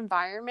toxic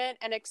environment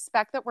and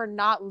expect that we're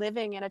not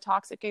living in a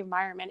toxic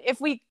environment.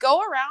 If we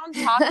go around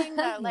talking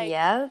that like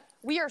Yeah.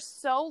 we are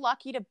so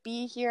lucky to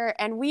be here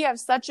and we have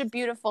such a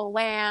beautiful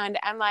land,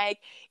 and like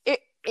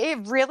it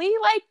really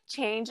like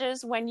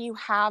changes when you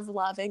have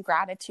love and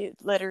gratitude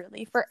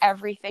literally for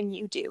everything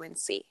you do and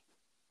see.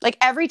 Like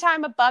every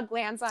time a bug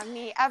lands on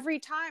me, every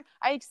time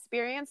I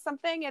experience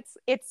something,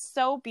 it's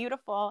so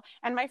beautiful.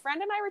 And my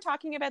friend and I were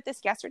talking about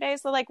this yesterday.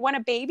 So like when a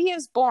baby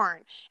is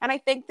born, and I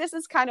think this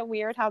is kind of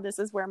weird how this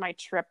is where my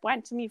trip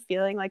went to me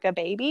feeling like a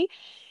baby,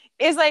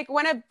 is like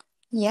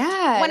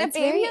Yeah, when a that's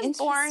baby very is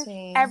born,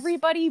 interesting.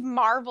 everybody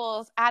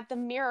marvels at the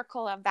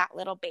miracle of that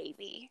little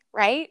baby,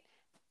 right?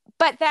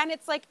 But then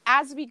it's like,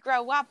 as we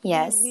grow up, we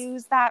Yes,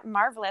 lose that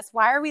marvelous.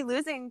 Why are we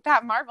losing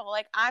that marvel?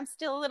 Like, I'm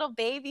still a little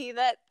baby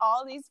that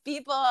all these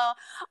people are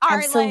like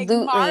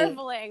absolutely.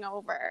 marveling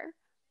over.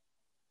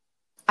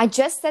 I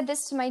just said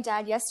this to my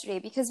dad yesterday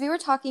because we were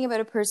talking about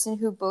a person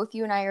who both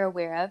you and I are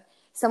aware of,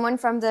 someone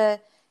from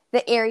the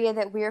area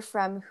that we're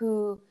from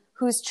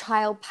whose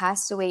child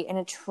passed away in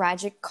a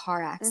tragic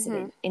car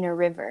accident in a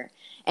river,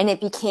 and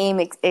it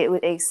Yeah.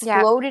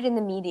 exploded in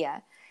the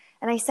media.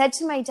 And I said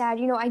to my dad,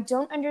 I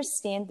don't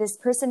understand. This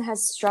person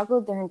has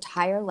struggled their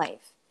entire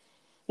life.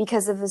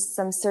 because of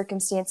some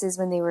circumstances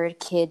when they were a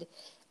kid,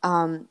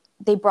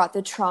 they brought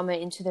the trauma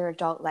into their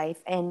adult life.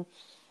 And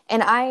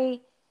I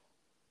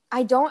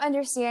don't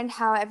understand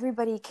how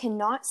everybody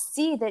cannot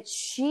see that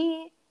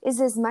she is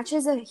as much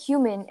as a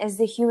human as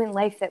the human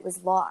life that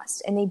was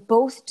lost. And they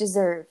both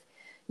deserve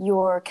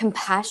your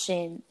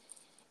compassion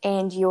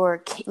and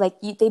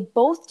they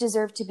both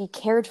deserve to be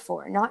cared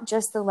for, not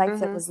just the life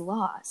that was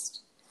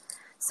lost.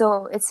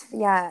 So it's,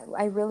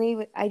 I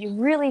really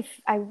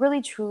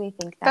truly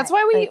think that. That's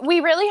why we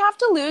really have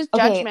to lose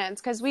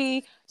judgments, because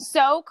we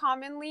so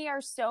commonly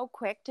are so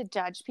quick to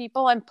judge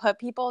people and put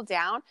people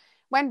down,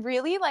 when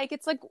really, like,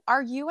 it's like,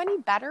 are you any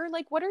better?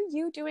 Like, what are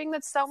you doing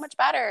that's so much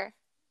better?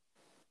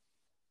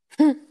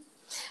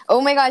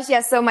 Oh my gosh,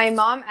 yes. So my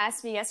mom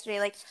asked me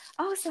yesterday, like,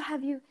 oh, so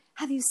have you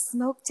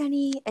smoked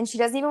any? And she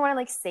doesn't even want to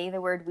like say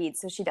the word weed,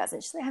 so she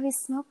doesn't. She's like, have you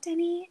smoked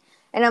any?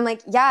 And I'm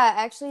like, yeah,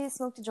 I actually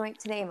smoked a joint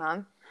today,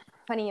 Mom.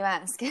 Funny you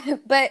ask.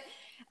 But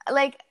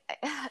like,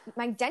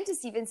 my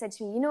dentist even said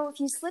to me, if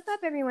you slip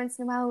up every once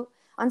in a while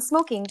on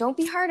smoking, don't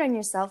be hard on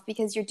yourself,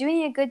 because you're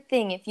doing a good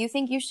thing. If you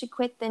think you should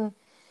quit, then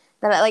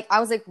like,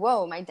 I was like,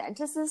 whoa, my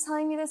dentist is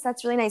telling me this?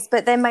 That's really nice.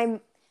 But then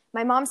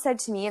my mom said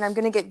to me, and I'm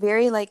going to get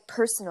very like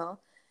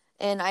personal,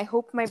 and I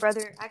hope my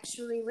brother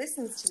actually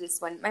listens to this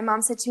one. My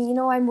mom said to me,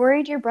 I'm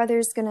worried your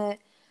brother's going to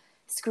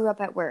screw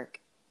up at work.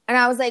 And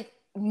I was like,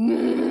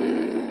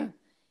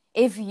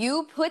 if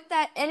you put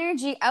that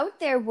energy out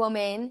there,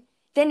 woman,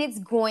 then it's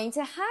going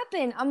to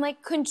happen. I'm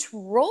like,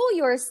 control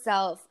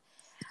yourself.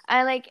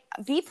 I like,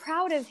 be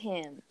proud of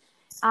him.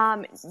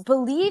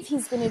 Believe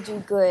he's going to do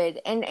good.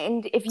 And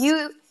if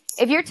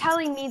you're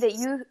telling me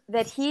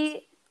that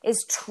he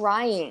is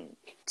trying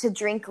to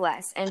drink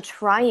less and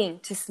trying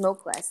to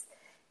smoke less,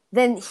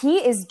 then he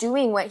is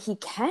doing what he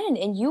can,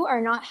 and you are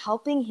not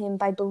helping him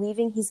by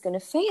believing he's going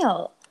to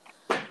fail.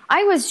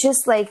 I was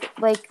just like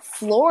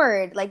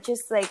floored,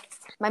 just like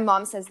my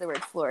mom says the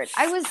word floored.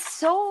 I was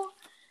so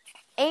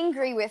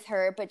angry with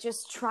her, but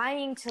just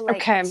trying to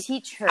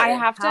teach her. I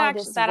have to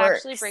actually, that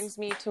works. Actually brings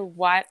me to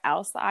what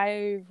else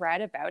I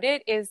read about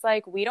it, is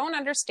like, we don't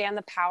understand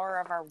the power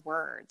of our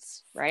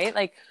words, right?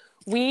 Like,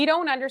 we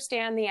don't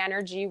understand the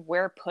energy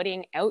we're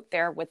putting out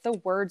there with the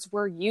words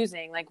we're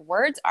using. Like,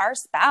 words are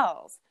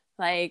spells,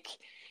 like,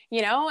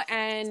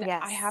 and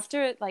yes. I have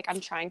to, like, I'm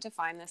trying to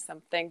find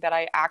something that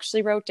I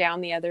actually wrote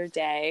down the other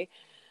day.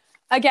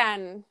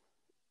 Again.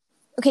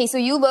 Okay, so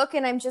you look,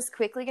 and I'm just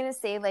quickly going to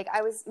say, like,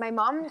 my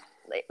mom,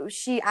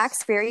 she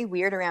acts very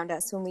weird around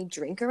us when we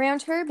drink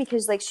around her,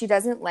 because, like, she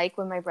doesn't like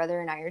when my brother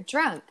and I are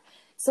drunk.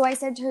 So I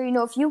said to her,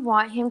 if you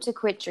want him to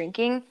quit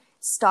drinking,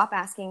 stop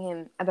asking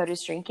him about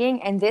his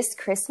drinking. And this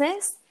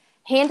Christmas,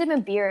 hand him a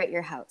beer at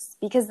your house,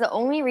 because the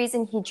only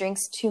reason he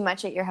drinks too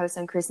much at your house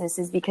on Christmas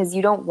is because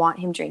you don't want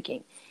him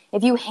drinking.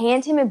 If you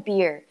hand him a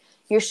beer,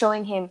 you're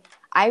showing him,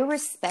 I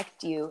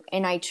respect you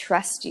and I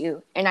trust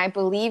you and I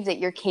believe that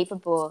you're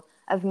capable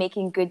of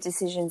making good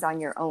decisions on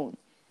your own.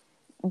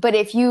 But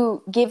if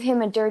you give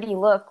him a dirty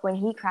look when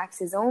he cracks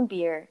his own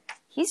beer,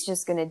 he's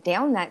just going to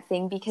down that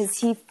thing, because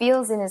he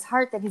feels in his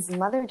heart that his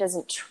mother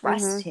doesn't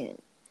trust him.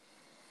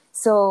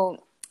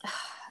 So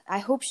I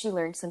hope she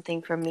learned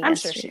something from me. I'm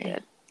sure she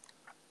did.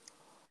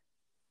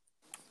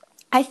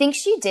 I think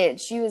she did.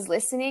 She was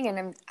listening, and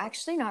I'm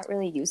actually not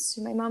really used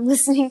to my mom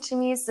listening to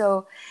me.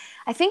 So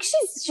I think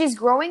she's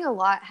growing a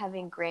lot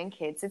having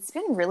grandkids. It's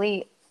been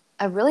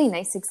a really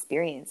nice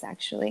experience,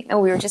 actually. And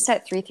we were just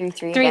at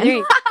 333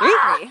 again.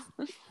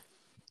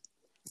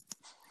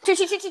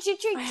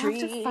 333. I have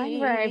to find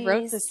where I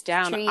wrote this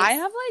down. Trees. I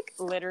have like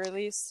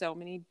literally so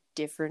many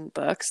different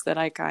books that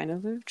I kind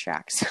of have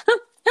tracked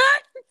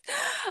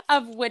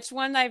of which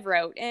one I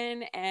wrote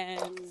in,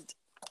 and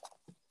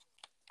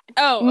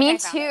me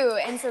too.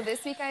 And so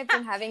this week I've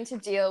been having to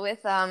deal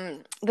with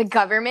the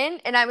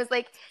government, and I was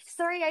like,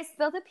 sorry, I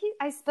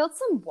spilled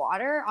some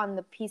water on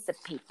the piece of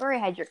paper I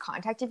had your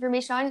contact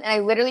information on, and I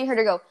literally heard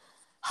her go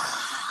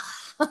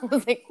I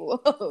was like,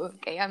 whoa,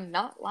 okay, I'm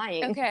not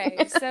lying. Okay,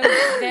 so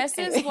this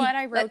is what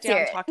I wrote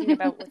down talking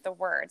about with the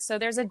words. So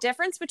there's a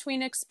difference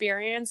between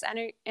experience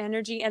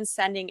energy and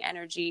sending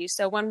energy.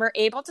 So when we're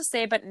able to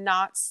say but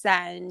not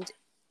send,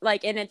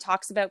 like, and it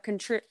talks about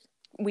transmuting.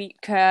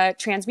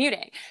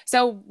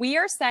 So we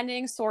are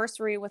sending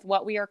sorcery with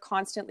what we are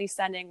constantly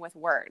sending with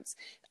words.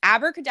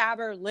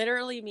 Abracadabra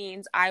literally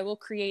means I will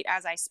create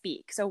as I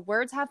speak. So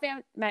words have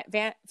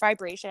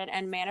vibration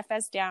and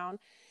manifest down.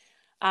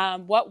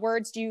 What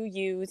words do you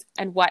use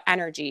and what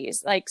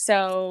energies? Like,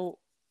 so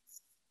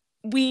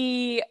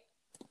let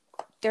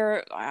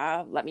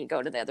me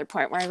go to the other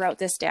point where I wrote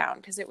this down,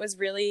 because it was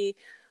really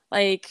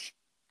like,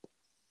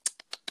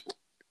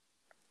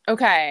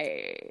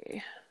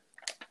 okay.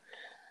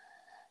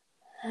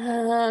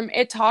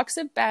 It talks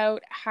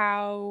about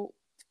how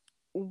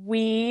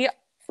we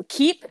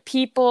keep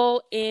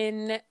people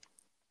in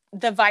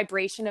the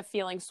vibration of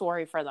feeling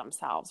sorry for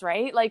themselves,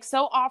 right? Like,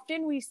 so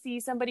often we see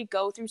somebody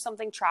go through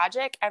something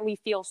tragic and we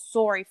feel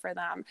sorry for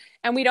them.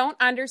 And we don't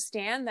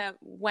understand that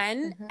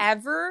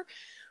whenever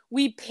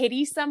we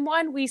pity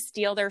someone, we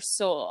steal their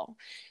soul.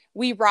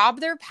 we rob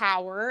their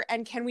power,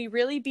 and can we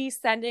really be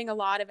sending a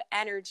lot of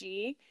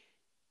energy?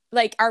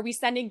 Like, are we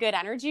sending good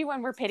energy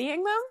when we're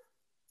pitying them?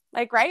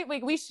 Like, right?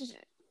 Like, we should.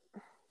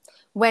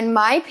 When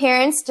my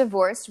parents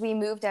divorced, we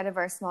moved out of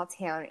our small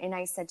town, and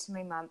I said to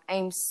my mom, I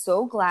am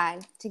so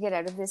glad to get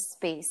out of this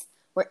space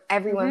where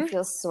everyone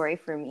feels sorry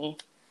for me.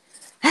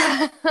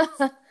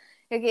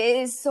 Like, it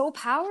is so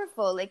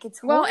powerful. Like, it's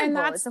horrible. Well,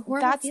 and it's a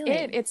horrible feeling.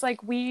 it. It's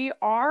like, we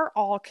are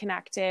all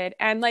connected.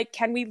 And like,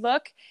 can we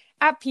look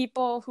at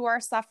people who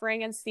are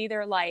suffering and see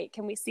their light?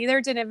 Can we see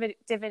their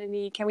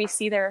divinity? Can we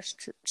see their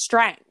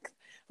strength?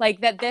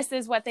 Like, that this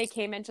is what they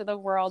came into the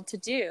world to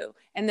do,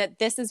 and that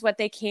this is what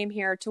they came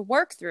here to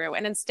work through.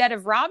 And instead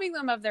of robbing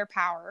them of their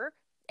power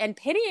and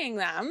pitying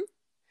them,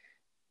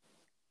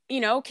 you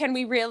know, can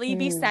we really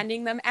be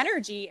sending them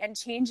energy and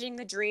changing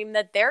the dream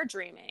that they're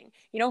dreaming?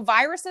 You know,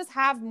 viruses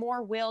have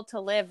more will to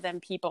live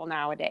than people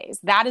nowadays.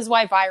 That is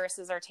why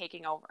viruses are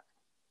taking over.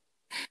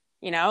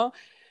 You know?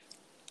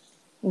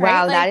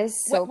 Wow, right? that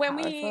is so when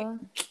powerful.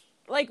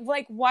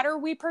 Like, what are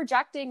we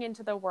projecting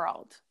into the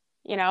world?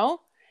 You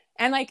know?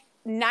 And like,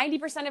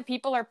 90% of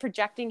people are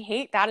projecting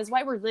hate. That is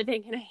why we're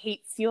living in a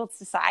hate-fueled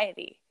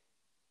society.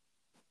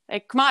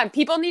 Like, come on,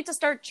 people need to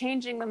start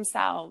changing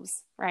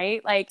themselves,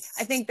 right? Like,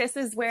 I think this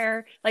is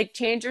where, like,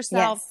 change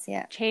yourself,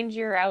 change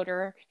your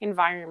outer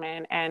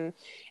environment. And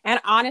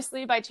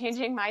honestly, by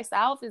changing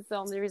myself is the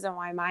only reason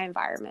why my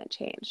environment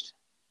changed,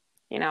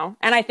 you know?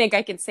 And I think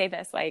I can say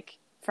this, like,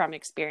 from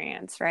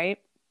experience, right?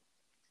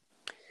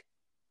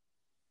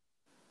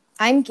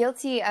 I'm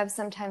guilty of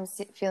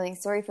sometimes feeling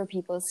sorry for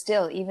people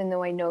still, even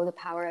though I know the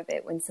power of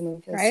it when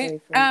someone feels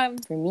sorry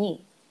for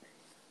me.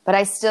 But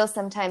I still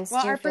sometimes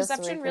well, do our feel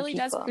perception sorry for really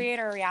people. does create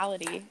our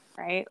reality,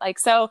 right? Like,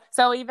 so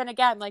even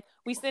again, like,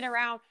 we sit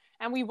around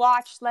and we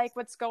watch like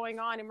what's going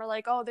on, and we're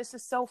like, oh, this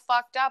is so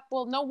fucked up.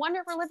 Well, no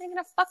wonder we're living in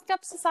a fucked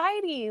up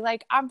society.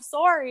 Like, I'm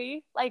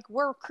sorry, like,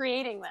 we're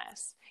creating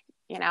this,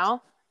 you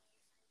know?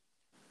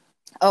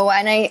 Oh,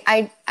 and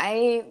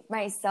I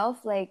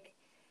myself, like,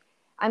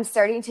 I'm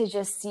starting to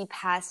just see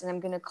past, and I'm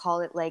going to call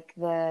it like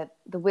the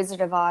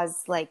Wizard of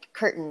Oz, like,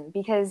 curtain,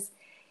 because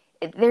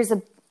there's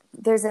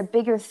a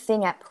bigger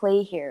thing at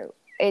play here.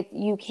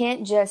 You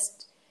can't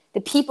just, the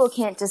people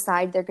can't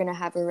decide they're going to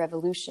have a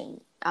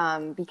revolution,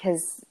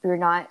 because we're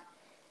not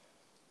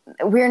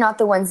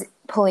the ones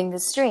pulling the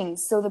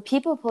strings. So the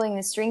people pulling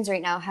the strings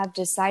right now have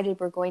decided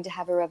we're going to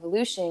have a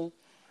revolution,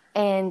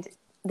 and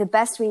the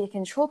best way to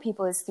control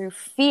people is through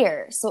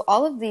fear. So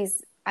all of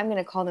these, I'm going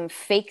to call them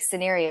fake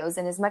scenarios.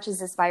 And as much as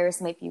this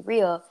virus might be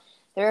real,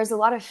 there is a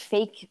lot of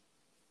fake,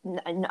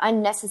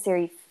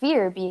 unnecessary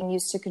fear being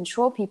used to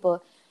control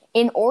people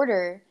in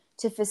order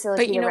to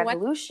facilitate a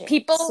revolution.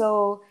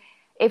 So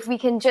if we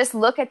can just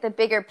look at the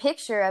bigger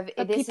picture of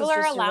it, people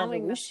are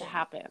allowing this to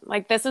happen.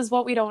 Like, this is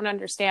what we don't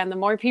understand. The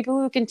more people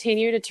who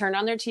continue to turn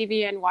on their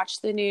TV and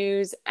watch the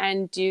news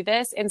and do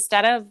this,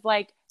 instead of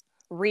like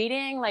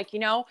reading, like, you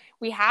know,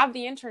 we have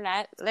the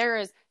internet. There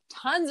is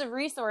tons of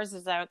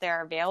resources out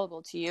there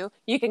available to you.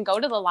 You can go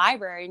to the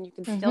library and you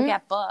can still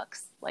get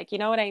books. Like, you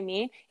know what I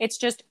mean? It's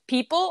just,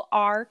 people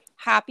are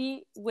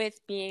happy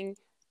with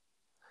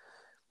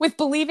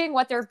believing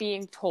what they're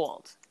being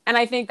told. And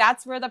I think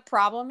that's where the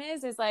problem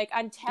is like,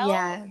 until,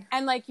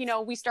 and like, you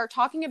know, we start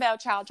talking about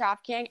child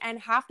trafficking, and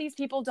half these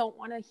people don't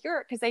want to hear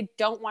it because they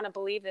don't want to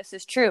believe this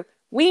is true.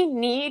 We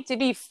need to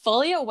be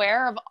fully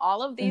aware of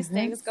all of these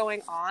things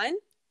going on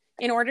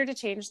in order to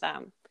change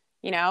them,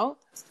 you know?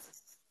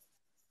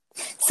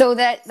 So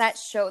that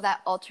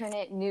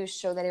alternate news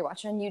show that I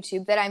watch on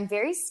YouTube, that I'm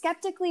very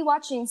skeptically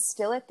watching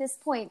still at this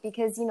point,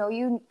 because, you know,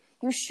 you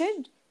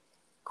should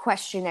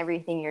question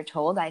everything you're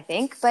told, I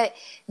think, but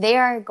they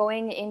are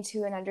going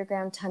into an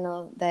underground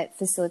tunnel that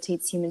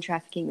facilitates human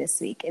trafficking this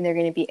week, and they're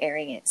going to be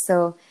airing it.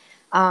 So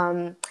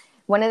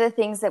one of the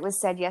things that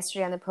was said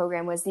yesterday on the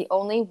program was the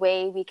only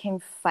way we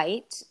can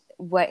fight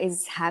what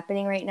is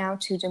happening right now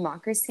to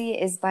democracy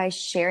is by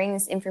sharing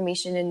this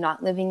information and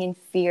not living in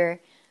fear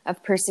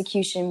of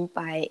persecution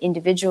by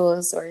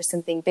individuals or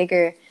something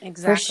bigger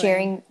for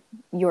sharing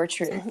your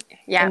truth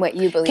and what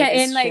you believe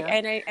is true.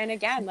 And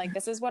again, like,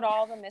 this is what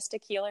all the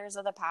mystic healers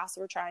of the past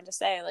were trying to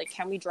say. Like,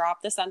 can we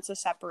drop the sense of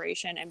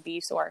separation and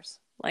be source?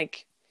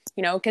 Like,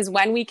 you know, because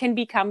when we can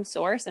become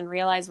source and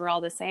realize we're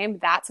all the same,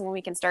 that's when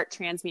we can start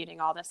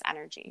transmuting all this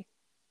energy.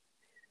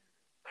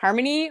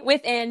 Harmony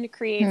within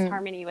creates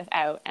harmony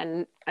without.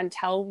 And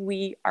until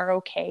we are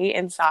okay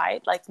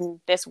inside, like,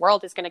 this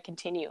world is going to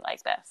continue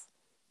like this.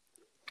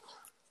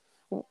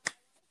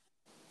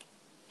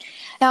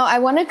 Now, I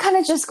want to kind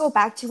of just go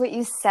back to what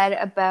you said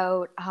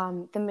about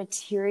the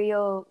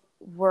material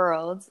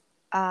world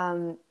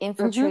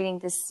infiltrating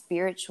the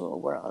spiritual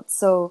world.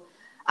 So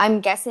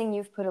I'm guessing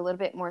you've put a little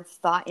bit more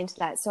thought into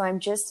that. So I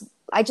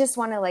just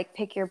want to, like,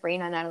 pick your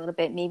brain on that a little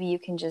bit. Maybe you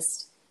can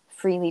just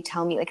freely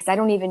tell me, like, because I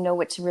don't even know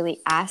what to really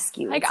ask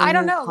you. Like, I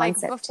don't know.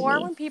 Like,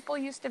 before, when people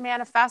used to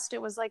manifest,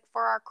 it was like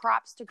for our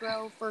crops to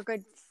grow,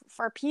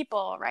 for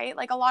people, right?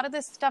 Like, a lot of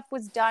this stuff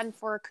was done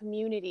for a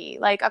community.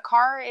 Like, a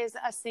car is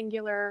a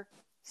singular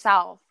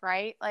self,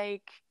 right?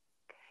 Like,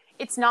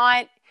 it's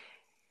not,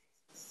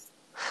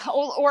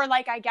 or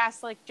like, I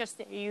guess like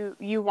just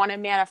you want to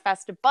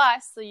manifest a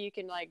bus so you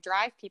can like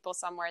drive people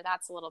somewhere,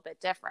 that's a little bit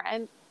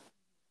different.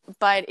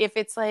 But if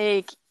it's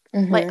like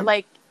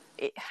I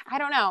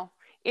don't know,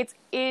 it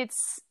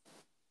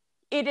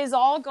is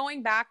all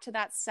going back to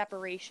that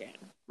separation,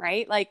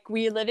 right? Like,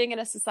 we're living in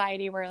a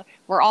society where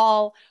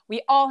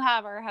we all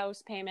have our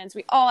house payments,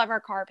 we all have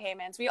our car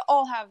payments, we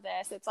all have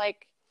this. It's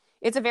like,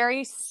 it's a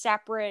very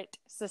separate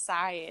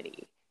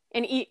society.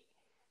 And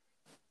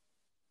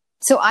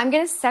so I'm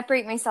going to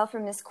separate myself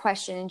from this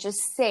question and just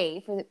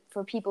say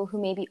for people who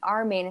maybe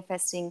are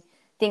manifesting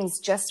things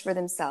just for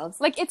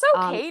themselves. Like, it's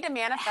okay to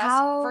manifest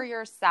for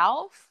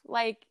yourself.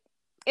 Like,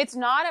 it's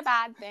not a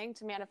bad thing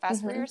to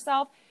manifest for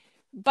yourself.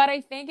 But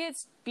I think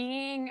it's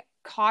being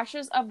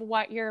cautious of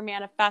what you're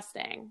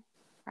manifesting,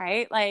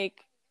 right?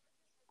 Like,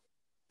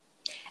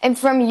 and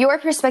from your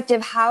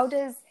perspective, how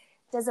does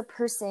a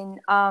person,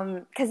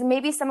 because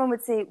maybe someone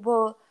would say,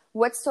 well,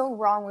 what's so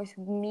wrong with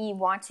me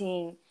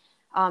wanting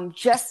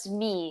just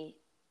me,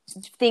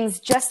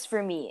 things just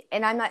for me?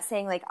 And I'm not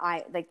saying like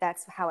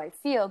that's how I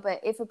feel,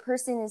 but if a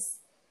person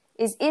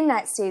is in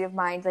that state of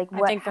mind, like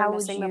how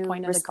would you the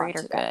point of the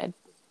greater good?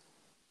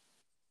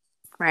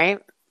 Right?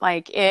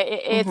 Like,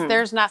 it's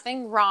there's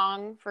nothing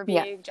wrong for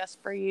being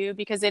just for you,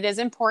 because it is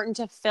important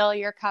to fill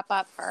your cup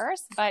up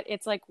first. But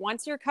it's like,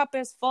 once your cup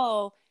is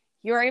full,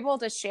 you're able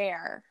to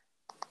share,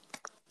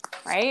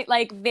 right?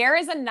 Like, there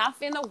is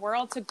enough in the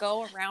world to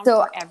go around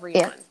for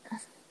everyone.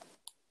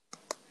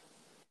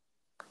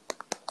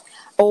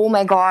 Oh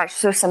my gosh.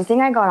 So something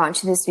I got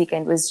onto this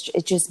weekend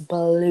it just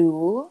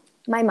blew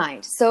my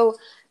mind. So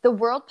the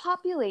world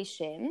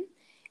population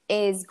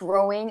is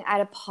growing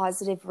at a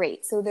positive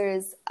rate. So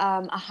there's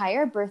a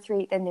higher birth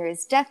rate than there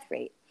is death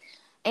rate.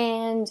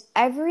 And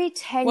every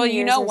 10 years Well,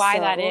 you know why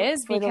so, that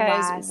is?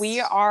 Because we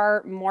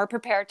are more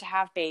prepared to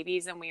have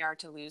babies than we are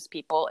to lose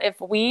people.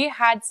 If we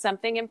had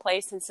something in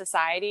place in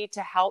society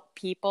to help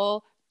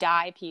people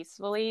die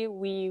peacefully,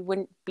 we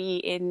wouldn't be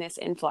in this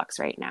influx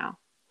right now.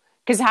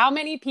 Because how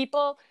many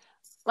people...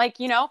 Like,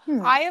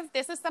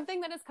 this is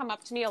something that has come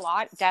up to me a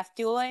lot. Death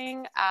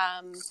dueling,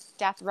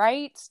 death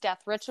rites,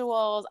 death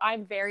rituals.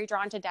 I'm very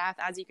drawn to death.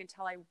 As you can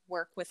tell, I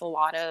work with a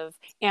lot of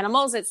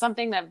animals. It's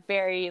something that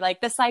very,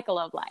 like, the cycle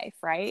of life,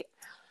 right?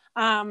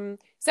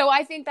 So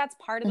I think that's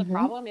part of the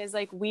problem is,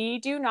 like, we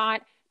do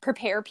not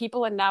prepare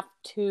people enough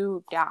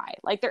to die.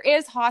 Like, there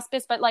is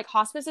hospice, but, like,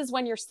 hospice is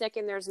when you're sick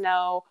and there's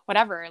no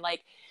whatever,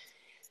 like,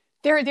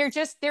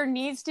 there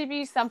needs to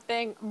be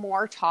something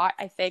more taught,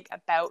 I think,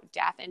 about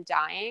death and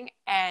dying.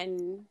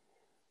 And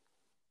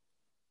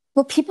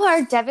well, people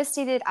are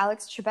devastated.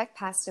 Alex Trebek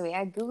passed away.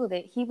 I Googled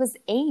it. He was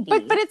 80.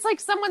 But it's like,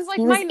 someone's like,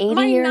 he was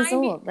 80 years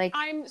old. Like,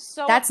 I'm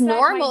so that's upset.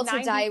 normal My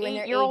to die when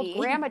they're 80. Old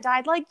grandma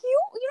died. Like, you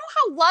know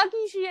how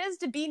lucky she is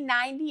to be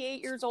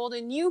 98 years old,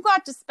 and you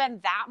got to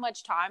spend that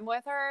much time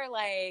with her.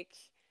 Like,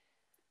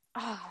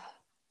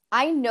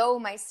 I know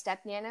my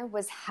step-nana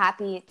was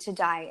happy to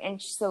die.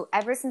 And so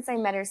ever since I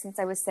met her, since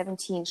I was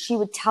 17, she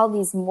would tell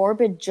these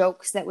morbid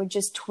jokes that would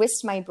just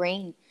twist my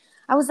brain.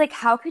 I was like,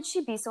 how could she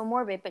be so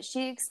morbid? But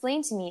she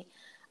explained to me,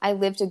 I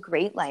lived a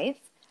great life.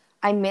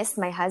 I miss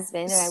my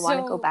husband and I want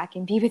to go back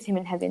and be with him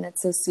in heaven.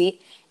 That's so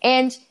sweet.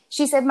 And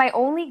she said, my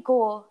only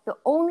goal, the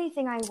only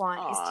thing I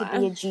want is to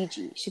be a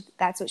Gigi.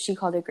 That's what she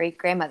called her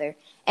great-grandmother.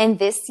 And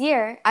this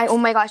year, oh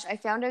my gosh, I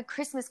found a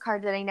Christmas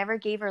card that I never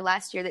gave her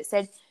last year that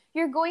said,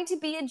 you're going to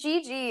be a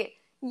Gigi.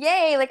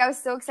 Yay. Like, I was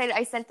so excited.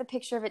 I sent the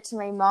picture of it to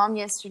my mom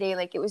yesterday.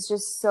 Like, it was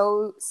just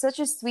such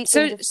a sweet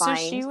thing to find.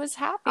 So she was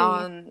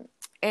happy.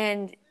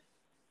 And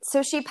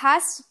so she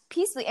passed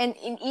peacefully. And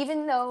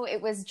even though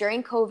it was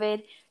during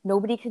COVID,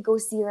 nobody could go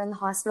see her in the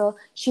hospital.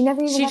 She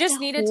never even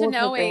just needed to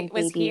know it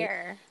was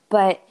here.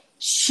 But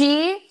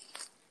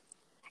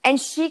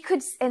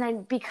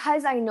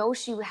because I know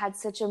she had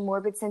such a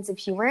morbid sense of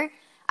humor,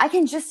 I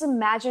can just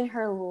imagine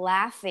her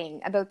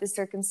laughing about the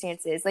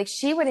circumstances. Like,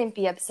 she wouldn't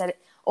be upset.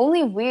 Well,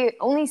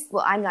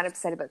 I'm not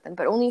upset about them,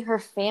 but only her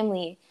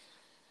family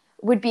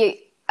would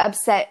be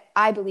upset,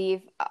 I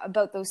believe,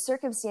 about those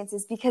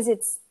circumstances, because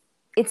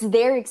it's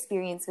their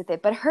experience with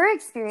it. But her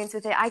experience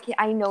with it,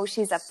 I know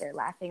she's up there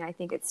laughing. I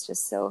think it's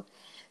just so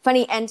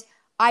funny. And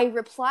I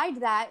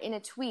replied that in a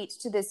tweet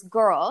to this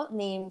girl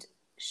named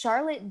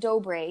Charlotte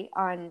Dobre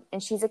and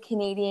she's a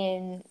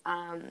Canadian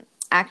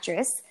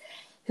actress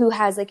who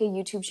has like a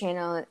YouTube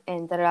channel,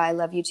 and I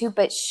love YouTube,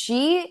 but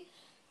she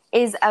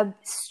is a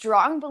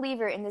strong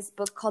believer in this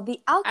book called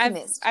The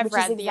Alchemist, I've which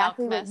read is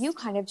exactly what you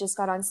kind of just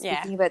got on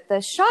speaking about,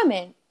 the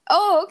shaman.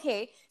 Oh,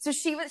 okay. So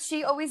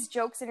she always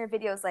jokes in her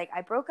videos like,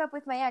 I broke up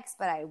with my ex,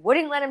 but I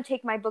wouldn't let him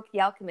take my book,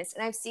 The Alchemist.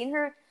 And I've seen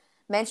her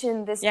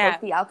mention this book,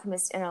 The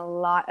Alchemist, in a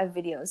lot of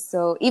videos.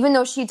 So even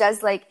though she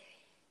does like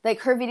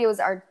her videos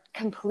are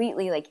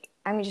completely like,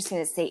 I'm just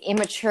going to say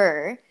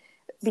immature,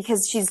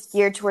 because she's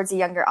geared towards a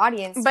younger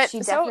audience, but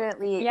she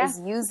definitely is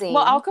using...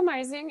 Well,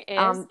 alchemizing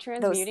is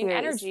transmuting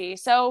energy.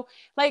 So,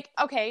 like,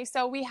 okay,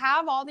 so we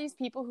have all these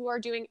people who are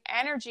doing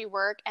energy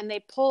work, and they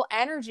pull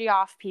energy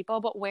off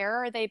people, but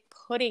where are they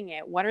putting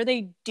it? What are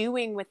they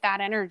doing with that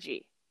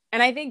energy?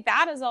 And I think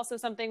that is also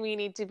something we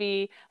need to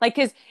be like,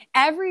 because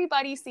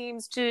everybody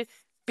seems to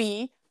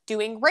be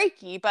doing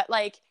Reiki, but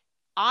like,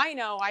 I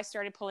know I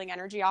started pulling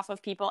energy off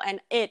of people,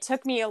 and it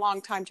took me a long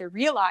time to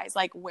realize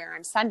like where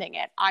I'm sending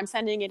it. I'm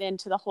sending it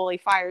into the holy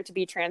fire to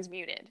be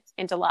transmuted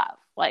into love.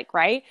 Like,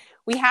 right?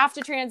 We have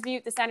to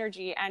transmute this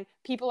energy, and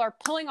people are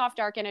pulling off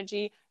dark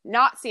energy,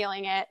 not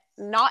sealing it,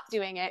 not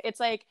doing it.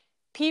 It's like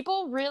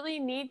people really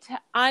need to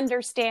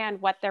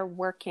understand what they're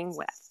working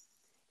with.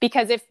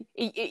 Because if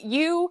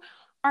you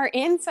are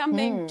in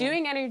something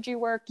doing energy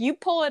work, you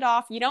pull it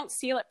off, you don't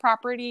seal it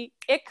properly,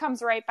 it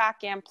comes right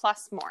back in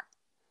plus more.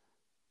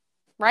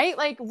 Right?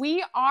 Like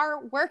we are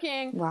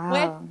working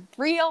with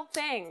real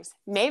things.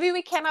 Maybe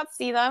we cannot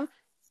see them,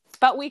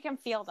 but we can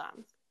feel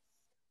them.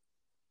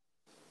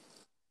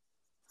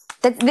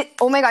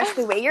 Oh my gosh,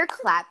 the way you're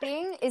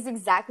clapping is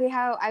exactly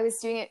how I was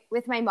doing it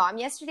with my mom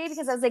yesterday,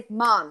 because I was like,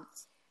 Mom,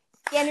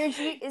 the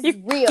energy is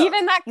real.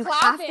 Even that you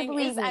clapping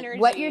is energy.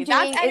 What you're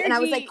doing is, and I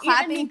was like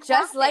clapping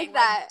just like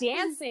that. Like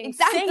dancing,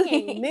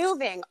 singing,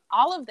 moving,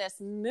 all of this.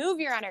 Move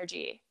your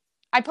energy.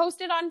 I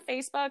posted on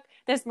Facebook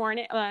this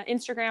morning,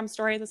 Instagram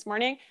story this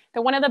morning,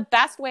 that one of the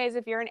best ways,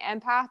 if you're an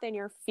empath and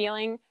you're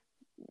feeling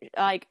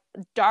like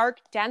dark,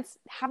 dense,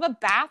 have a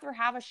bath or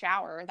have a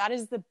shower. That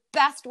is the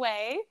best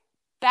way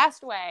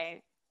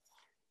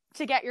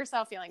to get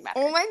yourself feeling better.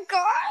 Oh my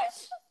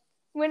gosh.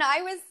 When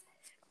I was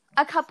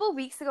a couple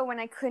weeks ago, when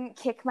I couldn't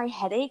kick my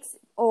headaches,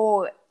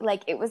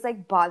 like it was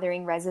like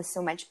bothering Reza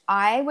so much,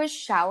 I was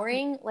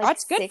showering like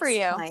 6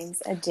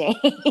 times a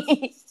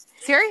day.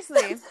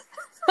 Seriously.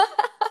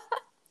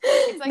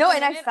 Like no,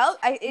 and I felt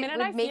it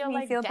would make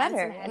me feel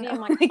better. And I'm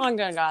like, I'm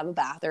gonna go have a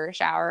bath or a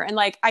shower. And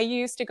like I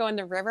used to go in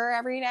the river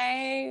every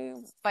day,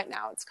 but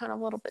now it's kind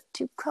of a little bit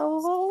too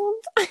cold.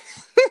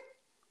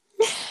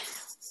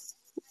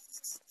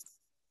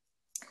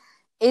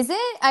 Is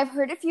it? I've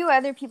heard a few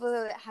other people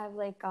that have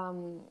like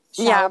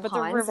shower ponds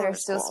the river that are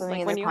still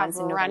swimming in their ponds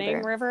in November.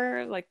 Running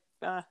river, like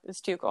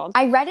it's too cold.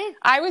 I read it.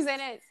 I was in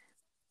it.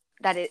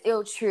 That is,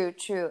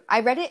 true.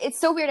 I read it. It's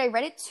so weird. I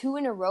read it 2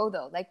 in a row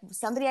though. Like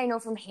somebody I know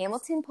from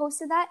Hamilton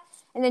posted that,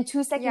 and then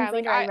 2 seconds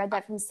later, I read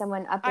that from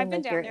someone up in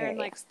like your area. And,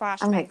 like,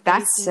 I'm like,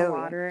 that's so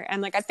water,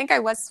 and like I think I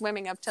was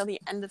swimming up till the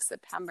end of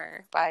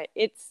September, but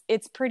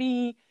it's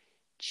pretty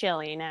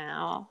chilly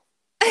now.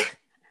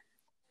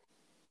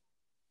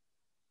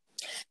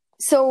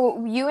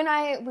 So you and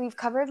I, we've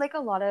covered like a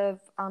lot of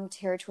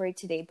territory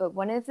today, but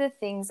one of the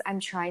things I'm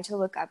trying to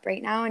look up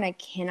right now, and I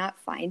cannot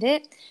find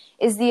it,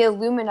 is the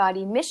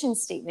Illuminati mission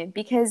statement,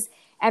 because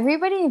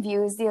everybody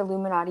views the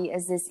Illuminati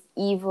as this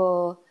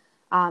evil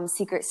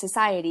secret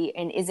society.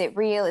 And is it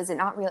real? Is it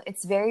not real?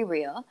 It's very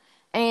real.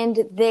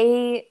 And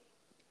they,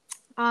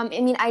 I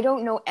mean, I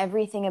don't know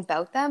everything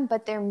about them,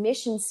 but their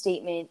mission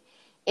statement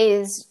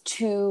is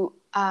to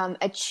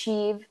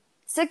achieve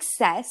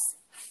success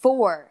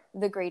for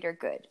the greater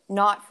good,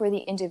 not for the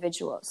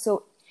individual.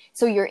 So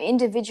your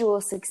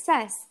individual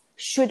success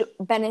should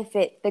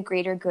benefit the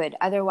greater good.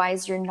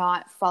 Otherwise, you're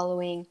not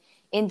following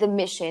in the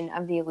mission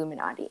of the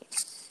Illuminati.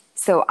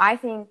 So I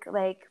think,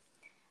 like,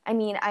 I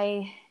mean,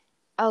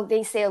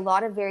 they say a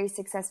lot of very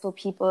successful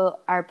people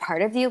are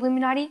part of the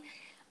Illuminati.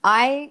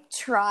 I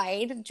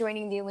tried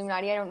joining the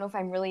Illuminati. I don't know if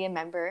I'm really a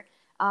member.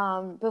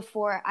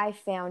 Before I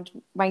found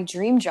my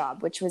dream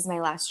job, which was my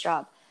last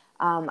job.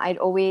 I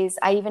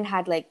even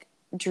had like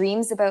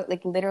dreams about,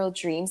 like literal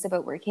dreams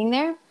about working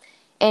there.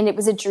 And it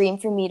was a dream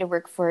for me to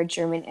work for a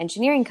German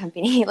engineering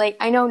company. Like,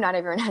 I know not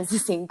everyone has the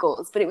same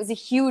goals, but it was a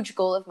huge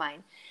goal of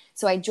mine.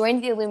 So I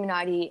joined the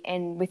Illuminati,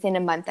 and within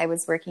a month I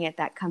was working at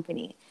that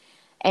company.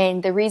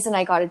 And the reason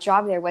I got a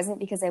job there wasn't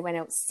because I went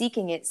out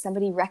seeking it.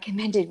 Somebody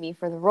recommended me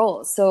for the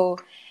role. So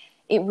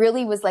it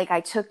really was like I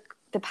took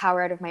the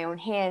power out of my own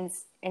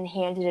hands and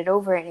handed it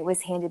over, and it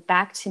was handed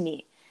back to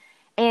me.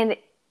 And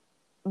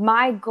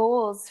my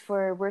goals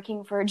for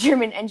working for a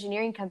German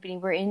engineering company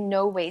were in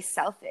no way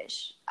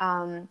selfish.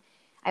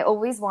 I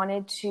always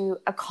wanted to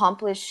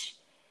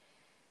accomplish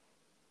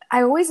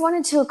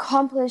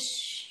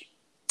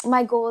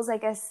my goals, I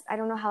guess. I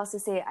don't know how else to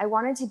say it. I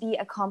wanted to be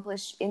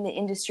accomplished in the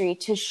industry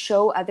to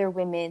show other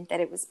women that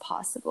it was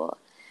possible.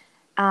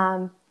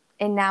 And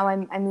now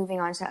I'm moving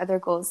on to other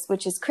goals,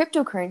 which is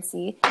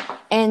cryptocurrency.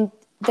 And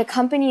the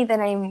company that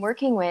I'm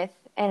working with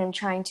and I'm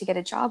trying to get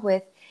a job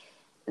with,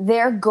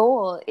 their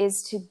goal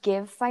is to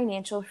give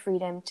financial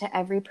freedom to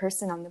every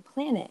person on the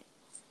planet.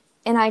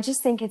 And I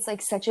just think it's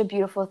like such a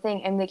beautiful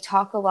thing. And they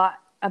talk a lot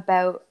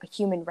about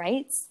human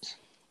rights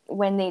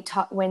when they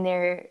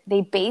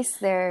base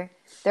their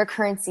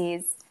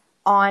currencies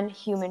on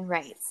human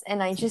rights.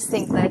 And I just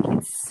think like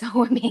it's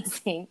so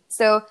amazing.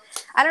 So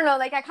I don't know,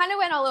 like I kind of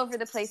went all over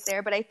the place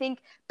there, but I think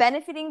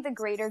benefiting the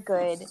greater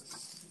good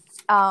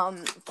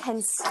you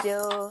can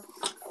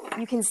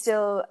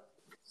still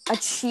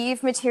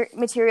achieve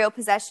material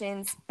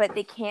possessions, but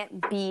they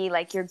can't be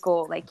like your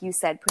goal. Like you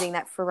said, putting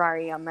that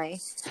Ferrari on my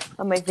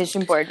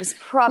vision board was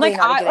probably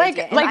not a good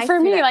idea. Like for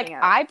me, like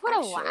I put a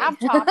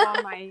laptop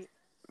on my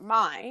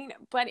mind,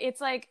 but it's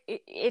like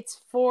it's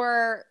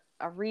for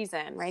a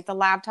reason, right? The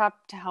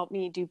laptop to help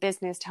me do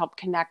business, to help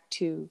connect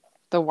to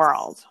the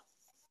world.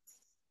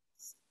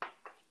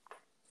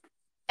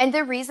 And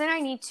the reason I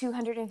need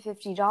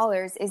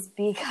 $250 is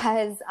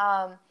because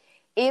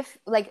if,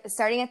 like,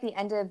 starting at the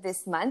end of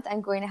this month,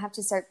 I'm going to have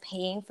to start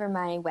paying for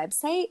my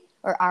website,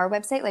 or our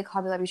website, like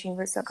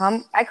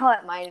hobbylobbytrainingcourse.com. I call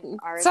it mine,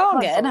 ours. It's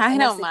all good. I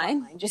don't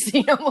mind. Mine, just,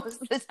 you know,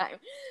 most of the time.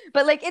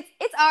 But like,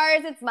 it's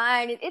ours, it's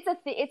mine.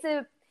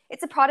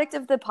 It's a product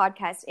of the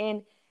podcast,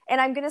 and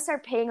I'm gonna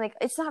start paying. Like,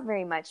 it's not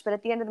very much, but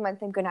at the end of the month,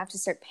 I'm gonna have to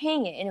start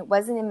paying it, and it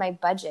wasn't in my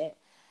budget.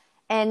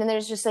 And then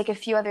there's just like a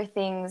few other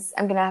things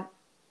I'm gonna have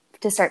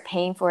to start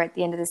paying for at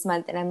the end of this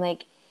month, and I'm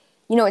like,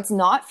 you know, it's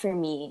not for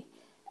me.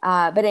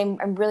 But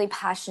I'm really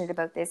passionate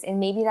about this, and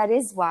maybe that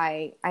is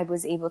why I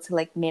was able to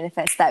like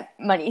manifest that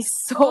money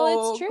so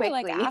well, it's true.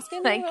 quickly. Like, ask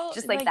and you will,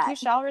 just like that, you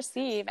shall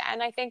receive.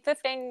 And I think the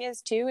thing is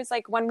too is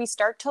like when we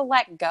start to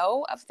let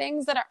go of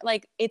things that are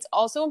like, it's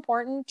also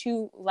important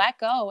to let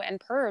go and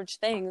purge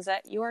things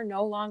that you are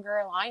no longer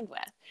aligned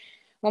with.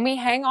 When we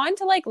hang on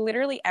to like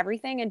literally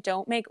everything and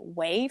don't make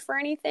way for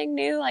anything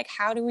new, like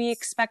how do we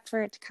expect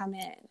for it to come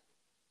in?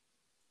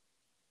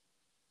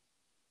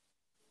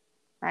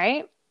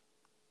 Right?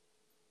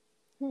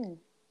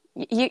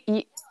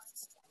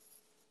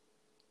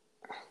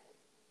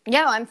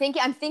 Yeah, I'm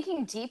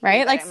thinking deeply.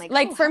 Right?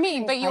 Like for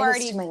me, but you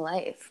already to my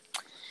life.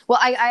 Well,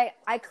 I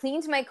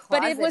cleaned my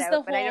closet, but it was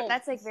out, but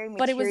that's like very material.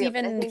 But it was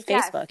even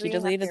Facebook. You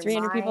deleted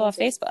 300 people off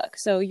Facebook,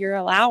 so you're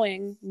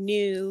allowing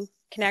new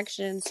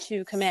connections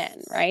to come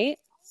in, right?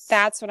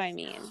 That's what I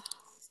mean.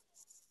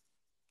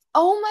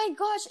 Oh my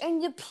gosh!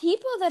 And the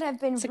people that have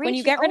been reaching, when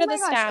you get rid of the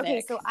static.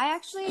 Okay, so I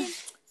actually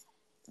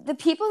the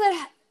people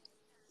that.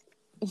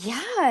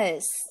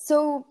 Yes.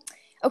 So,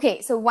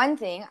 okay. So one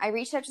thing, I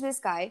reached out to this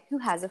guy who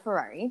has a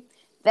Ferrari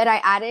that I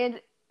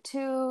added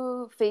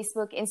to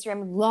Facebook,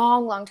 Instagram,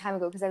 long time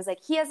ago, because I was like,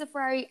 he has a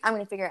Ferrari. I'm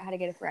going to figure out how to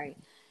get a Ferrari.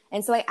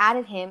 And so I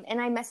added him, and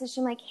I messaged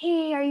him like,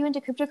 hey, are you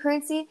into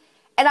cryptocurrency?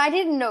 And I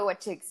didn't know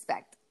what to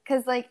expect,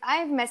 because like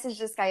I've messaged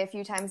this guy a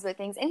few times with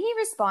things, and he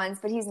responds,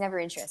 but he's never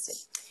interested.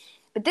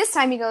 But this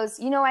time he goes,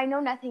 you know, I know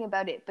nothing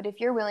about it, but if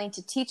you're willing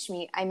to teach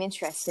me, I'm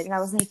interested. And I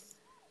was like,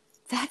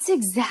 that's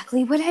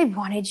exactly what I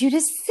wanted you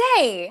to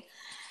say.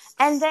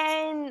 And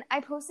then I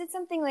posted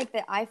something like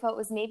that I felt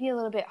was maybe a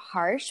little bit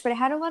harsh, but I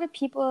had a lot of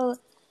people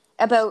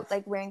about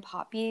like wearing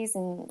poppies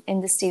and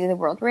the state of the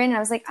world we're in. And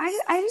I was like,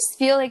 I just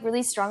feel like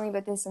really strongly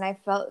about this. And I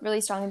felt really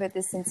strongly about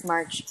this since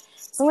March.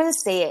 So I'm going to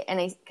say it.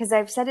 And because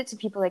I've said it to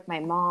people like my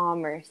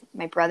mom or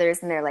my brothers,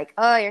 and they're like,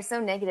 oh, you're so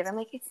negative. I'm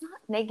like, it's not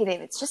negative.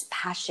 It's just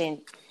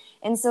passion.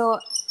 And so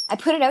I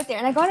put it out there,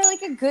 and I got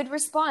like a good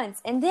response.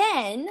 And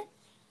then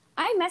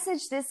I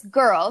messaged this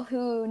girl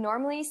who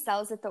normally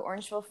sells at the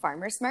Orangeville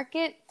Farmers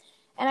Market,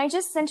 and I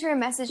just sent her a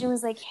message and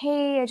was like,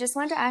 hey, I just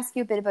wanted to ask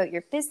you a bit about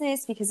your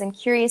business because I'm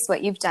curious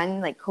what you've done,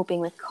 like coping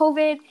with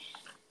COVID.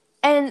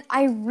 And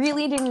I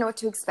really didn't know what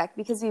to expect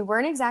because we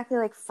weren't exactly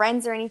like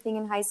friends or anything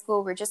in high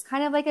school. We're just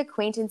kind of like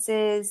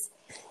acquaintances.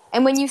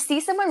 And when you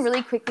see someone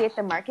really quickly at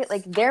the market,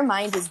 like their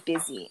mind is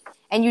busy,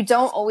 and you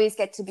don't always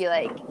get to be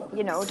like,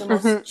 you know, the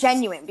most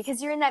genuine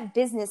because you're in that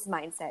business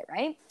mindset,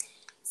 right?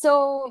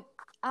 So,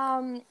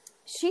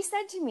 she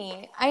said to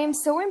me, I am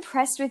so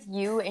impressed with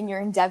you and your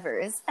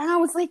endeavors. And I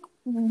was like,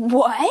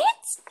 what?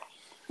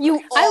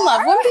 I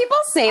love when people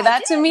say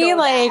that to me,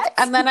 like, that.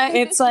 And then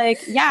it's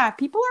like, yeah,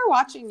 people are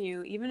watching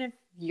you, even if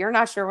you're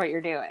not sure what you're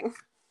doing.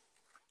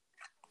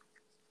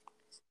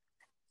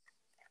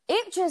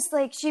 It just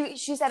like, she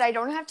said, I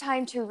don't have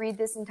time to read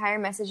this entire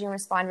message and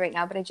respond right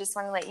now, but I just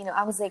want to let you know.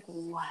 I was like,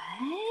 what?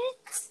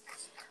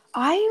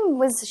 I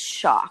was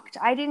shocked.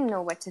 I didn't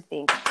know what to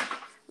think.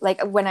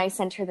 Like when I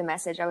sent her the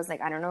message, I was like,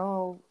 I don't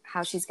know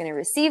how she's going to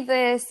receive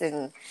this.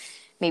 And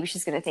maybe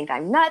she's going to think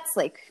I'm nuts.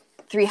 Like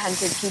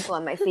 300 people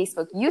on my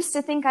Facebook used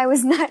to think I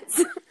was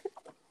nuts.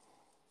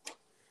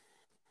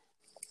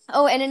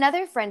 Oh, and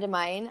another friend of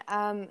mine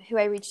who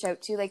I reached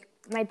out to, like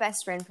my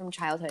best friend from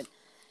childhood,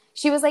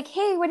 she was like,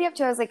 hey, what are you up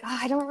to? I was like, oh,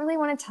 I don't really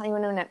want to tell you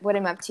what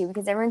I'm up to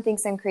because everyone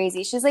thinks I'm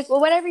crazy. She's like,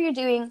 well, whatever you're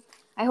doing,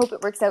 I hope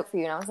it works out for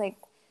you. And I was like,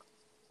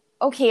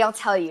 okay, I'll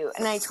tell you.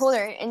 And I told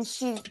her, and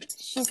she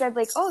said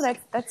like, oh,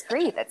 that's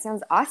great. That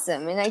sounds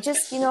awesome. And I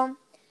just, you know,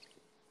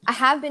 I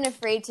have been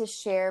afraid to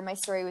share my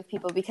story with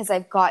people because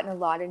I've gotten a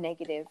lot of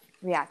negative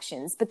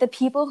reactions. But the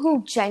people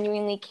who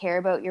genuinely care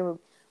about your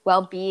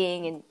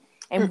well-being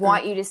and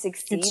want you to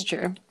succeed, it's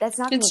true. That's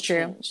not going to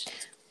change.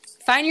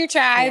 Find your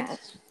tribe,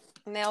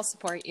 and they'll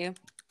support you.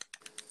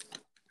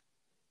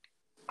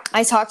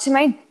 I talked to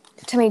my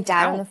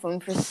dad on the phone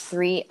for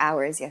 3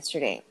 hours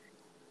yesterday.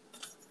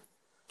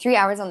 3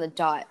 hours on the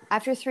dot.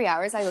 After 3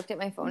 hours, I looked at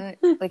my phone,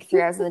 like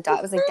 3 hours on the dot.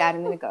 I was like, Dad,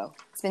 I'm going to go.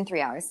 It's been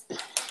 3 hours.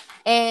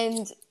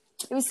 And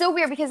it was so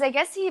weird because I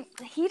guess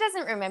he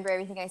doesn't remember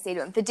everything I say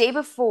to him. The day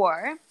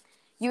before,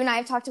 you and I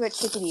have talked about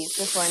chickadees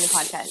before in the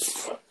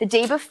podcast. The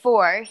day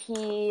before,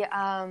 he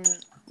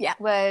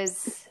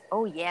was,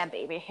 oh yeah,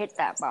 baby, hit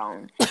that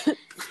bone.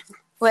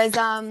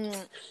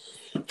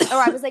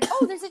 I was like,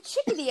 oh, there's a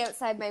chickadee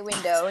outside my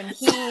window. And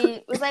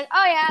he was like,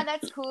 oh, yeah,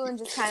 that's cool. And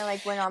just kind of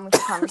like went on with the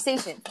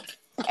conversation.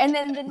 And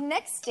then the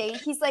next day,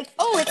 he's like,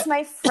 oh, it's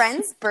my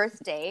friend's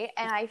birthday.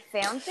 And I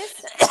found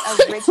this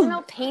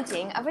original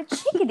painting of a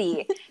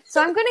chickadee.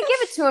 So I'm going to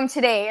give it to him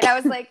today. And I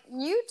was like,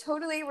 you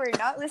totally were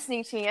not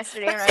listening to me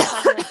yesterday when I was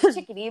talking about the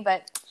chickadee.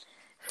 But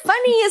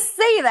funny you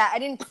say that. I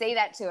didn't say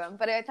that to him.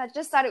 But I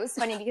just thought it was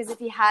funny because if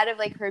he had have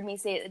like heard me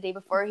say it the day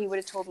before, he would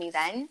have told me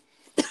then.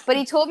 But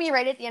he told me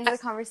right at the end of the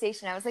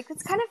conversation. I was like,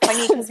 that's kind of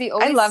funny because we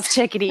always... I love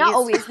chickadees. Not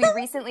always. We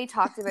recently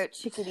talked about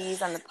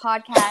chickadees on the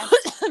podcast.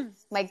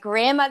 My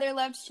grandmother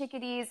loved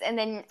chickadees. And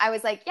then I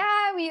was like,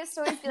 yeah, we used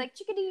to always be like,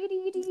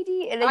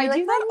 chickadee. And then you're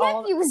like,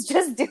 my nephew was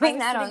just doing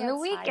that on the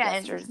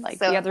weekend. Like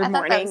so the other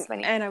morning.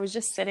 And I was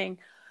just sitting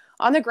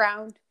on the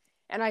ground.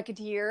 And I could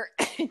hear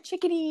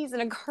chickadees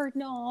and a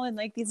cardinal and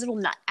like these little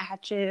nut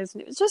hatches.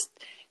 And it was just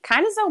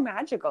kind of so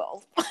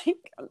magical.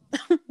 Like...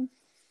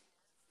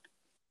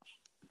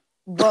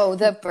 Whoa,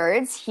 the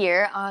birds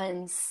here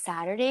on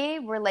Saturday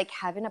were like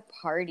having a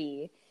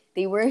party.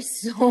 They were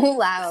so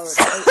loud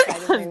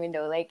outside of my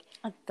window. Like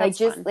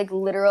just fun. Like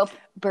literal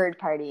bird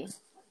party.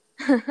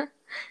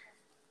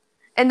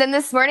 And then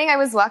this morning I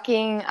was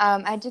walking,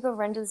 I had to go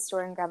run to the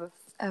store and grab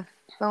a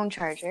phone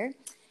charger.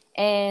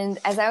 And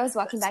as I was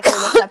walking back,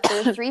 I looked up,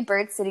 there were 3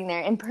 birds sitting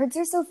there. And birds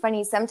are so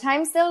funny.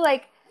 Sometimes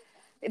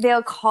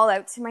they'll call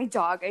out to my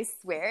dog, I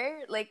swear.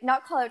 Like,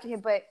 not call out to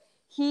him, but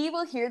he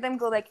will hear them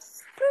go like,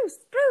 Bruce.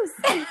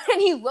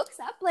 And he looks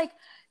up like,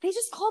 they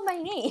just called my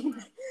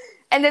name.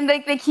 And then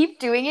like they keep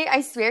doing it,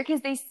 I swear,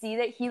 because they see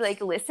that he like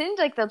listened.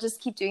 Like they'll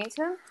just keep doing it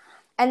to him.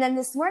 And then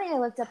this morning I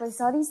looked up, I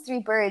saw these 3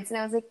 birds and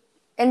I was like,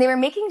 and they were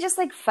making just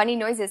like funny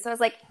noises. So I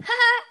was like,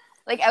 ha,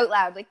 like out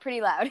loud, like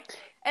pretty loud.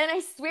 And I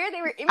swear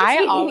they were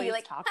imitating me.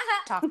 Like,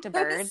 talk to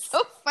birds.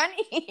 So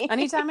funny.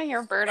 Anytime I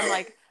hear a bird, I'm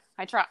like,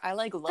 I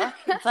like look.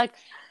 It's like,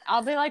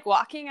 I'll be like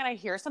walking and I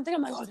hear something.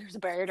 I'm like, oh, there's a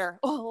bird, or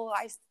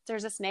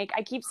there's a snake.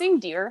 I keep seeing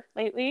deer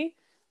lately.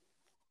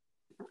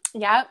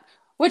 Yeah,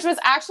 which was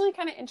actually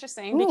kind of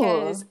interesting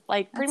because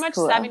like pretty much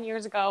cool. 7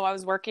 years ago, I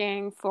was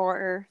working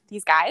for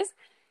these guys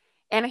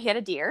and I hit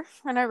a deer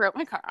and I wrote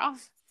my car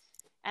off.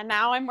 And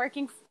now I'm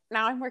working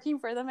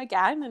for them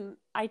again. And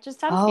I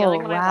just had a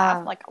feeling when I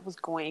left, like I was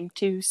going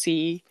to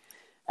see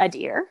a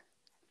deer,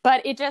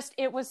 but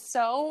it was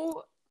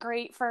so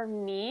great for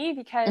me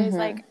because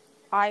like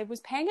I was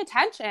paying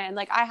attention.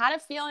 Like I had a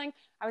feeling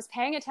I was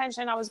paying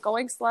attention. I was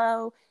going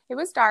slow. It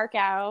was dark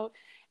out.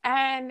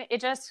 And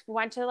it just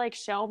went to like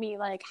show me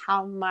like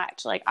how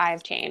much like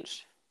I've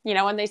changed. You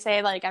know, when they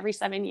say like every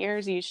 7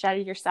 years you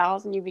shed your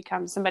cells and you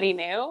become somebody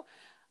new,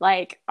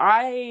 like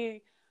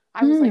I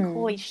was like,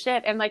 holy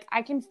shit. And like,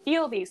 I can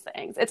feel these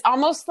things. It's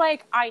almost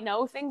like I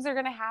know things are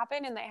going to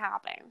happen and they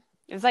happen.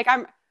 It's like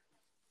I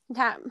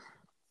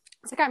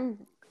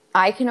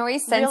can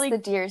always sense the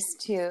deers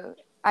too.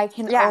 I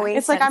can always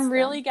it's like sense I'm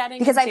really getting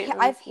because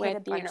I've hit a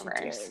bunch universe.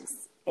 Of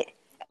deers.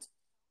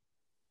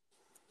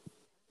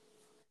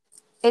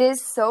 It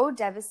is so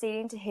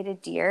devastating to hit a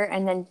deer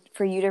and then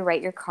for you to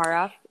write your car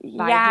off.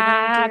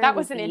 Yeah, that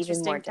was an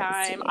interesting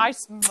time. I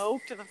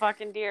smoked the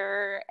fucking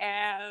deer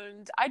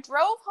and I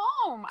drove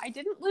home. I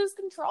didn't lose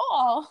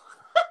control.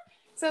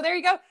 So there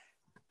you go.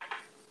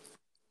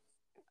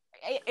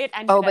 It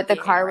ended up but the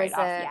being car a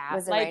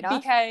was a like,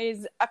 write-off?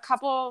 Because a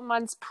couple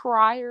months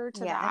prior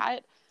to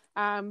that,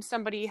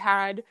 somebody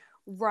had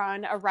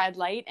run a red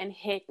light and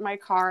hit my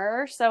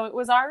car, so it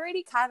was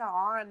already kind of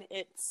on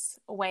its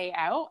way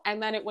out,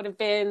 and then it would have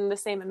been the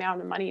same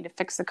amount of money to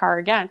fix the car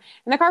again,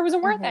 and the car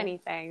wasn't worth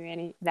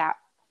anything. At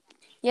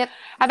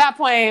that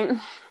point,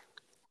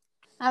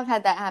 I've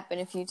had that happen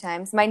a few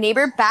times. My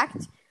neighbor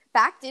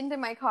backed into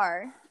my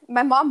car.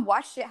 My mom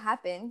watched it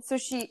happen, so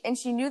she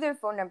knew their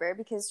phone number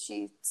because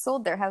she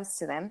sold their house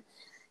to them.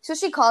 So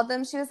she called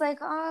them. She was like,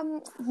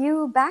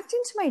 you backed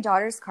into my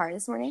daughter's car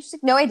this morning. She's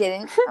like, no, I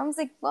didn't. I was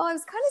like, well, I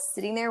was kind of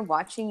sitting there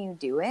watching you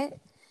do it.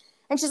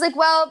 And she's like,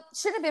 well,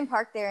 should have been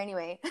parked there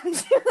anyway. She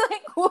was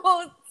like,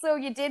 well, so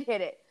you did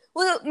hit it.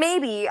 Well,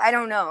 maybe. I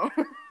don't know.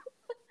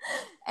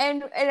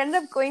 And it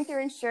ended up going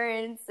through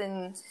insurance,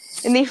 and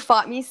they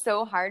fought me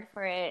so hard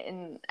for it.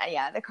 And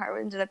the car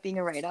ended up being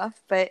a write-off.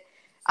 But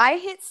I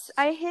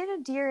hit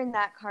a deer in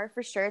that car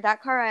for sure.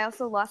 That car, I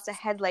also lost a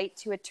headlight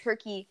to a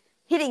turkey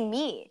hitting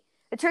me.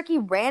 The turkey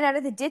ran out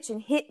of the ditch and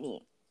hit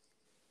me.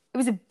 It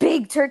was a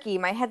big turkey.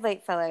 My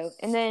headlight fell out.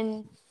 And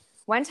then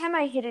one time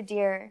I hit a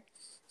deer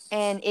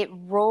and it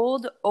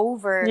rolled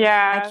over.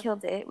 Yeah. I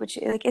killed it, which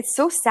like it's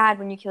so sad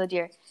when you kill a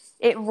deer.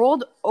 It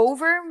rolled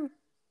over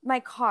my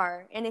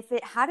car, and if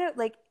it had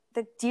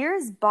the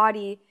deer's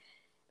body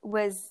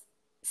was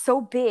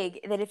so big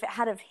that if it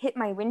had have hit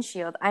my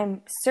windshield,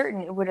 I'm certain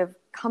it would have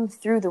come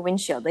through the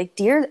windshield. Like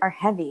deer are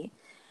heavy,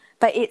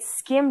 but it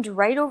skimmed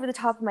right over the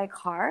top of my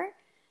car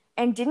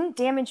and didn't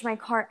damage my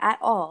car at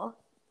all.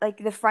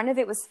 Like the front of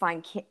it was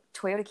fine.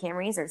 Toyota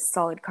Camrys are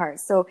solid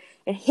cars. So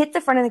it hit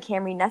the front of the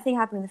Camry. Nothing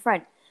happened in the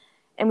front.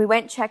 And we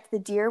went and checked. The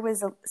deer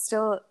was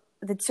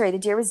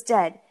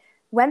dead.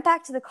 went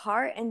back to the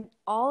car, and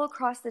all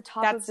across the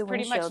top That's of the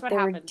pretty much windshield, what there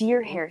were happened.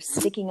 deer hairs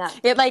sticking up.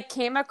 It like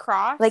came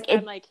across Like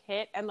and like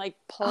hit and like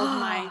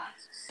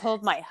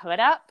pulled my hood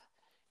up.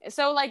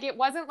 So like it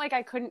wasn't like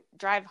I couldn't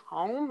drive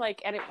home,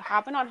 like, and it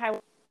happened on highway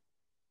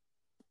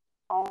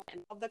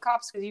and of the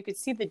cops because you could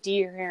see the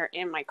deer hair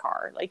in my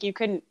car. Like you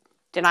couldn't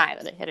deny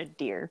that it hit a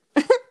deer.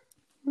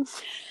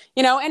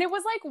 You know, and it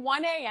was like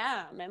 1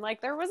 a.m. and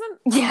like there wasn't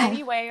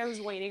any way I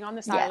was waiting on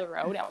the side of the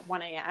road at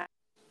 1 a.m.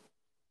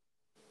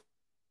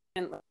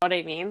 And you know what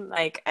I mean?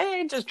 Like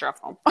I just drove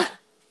home.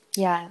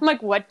 Yeah. I'm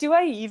like, what do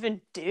I even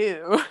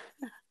do?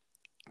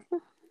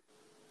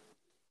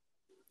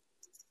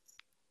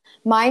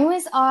 Mine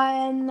was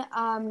on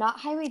not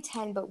Highway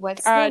 10, but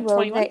what's the road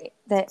 21?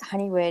 that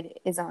Honeywood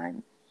is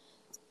on?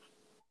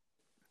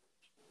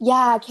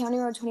 Yeah, County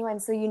Road 21.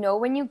 So you know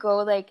when you go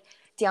like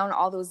down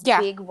all those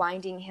big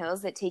winding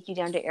hills that take you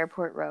down to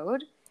Airport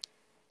Road?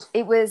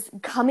 It was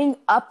coming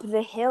up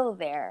the hill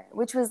there,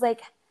 which was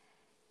like,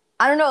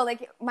 I don't know,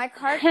 like my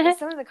car,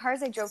 some of the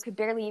cars I drove could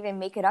barely even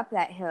make it up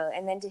that hill,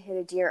 and then to hit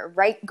a deer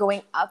right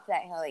going up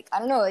that hill. Like, I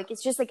don't know, like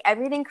it's just like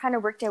everything kind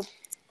of worked out.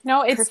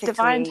 No, it's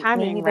divine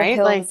timing, right?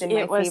 Like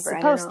it was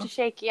supposed to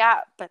shake you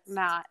up, but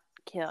not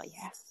kill you.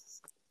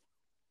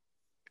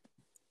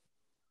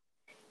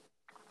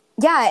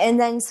 Yeah, and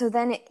then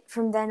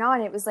from then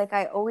on, it was like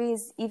I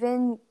always,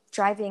 even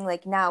driving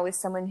like now with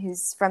someone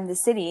who's from the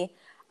city,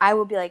 I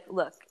will be like,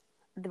 look,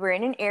 we're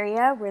in an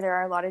area where there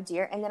are a lot of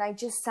deer, and then I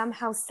just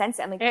somehow sense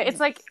it. I'm like, it's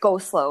like go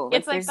slow.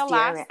 It's like the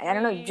last I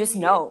don't know, you just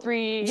know.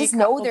 You just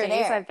know they're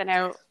there. I've been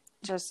out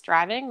just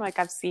driving, like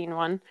I've seen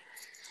one.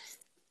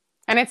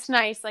 And it's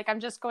nice. Like I'm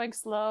just going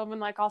slow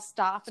and like I'll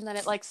stop and then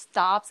it like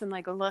stops and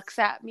like looks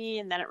at me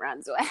and then it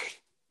runs away.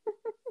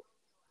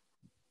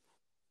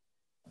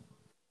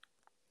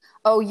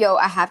 Oh, yo,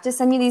 I have to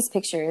send you these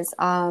pictures.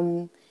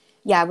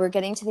 Yeah, we're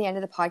getting to the end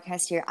of the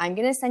podcast here. I'm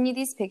going to send you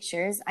these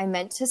pictures. I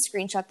meant to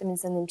screenshot them and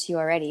send them to you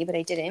already, but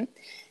I didn't.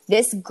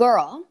 This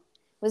girl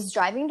was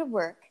driving to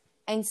work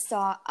and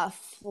saw a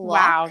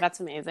flock that's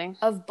amazing.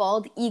 of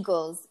bald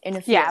eagles in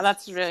a field. Yeah,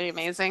 that's really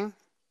amazing.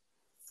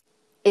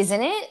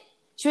 Isn't it?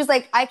 She was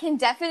like, I can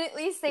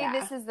definitely say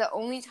this is the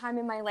only time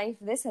in my life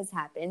this has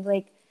happened.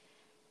 Like,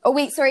 oh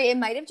wait, sorry, it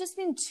might have just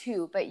been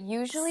 2, but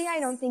usually I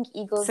don't think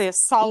eagles. Say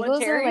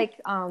solitary. Eagles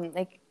are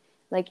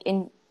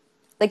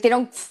like they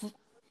don't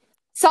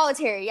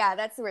solitary. Yeah,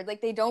 that's the word.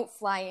 Like they don't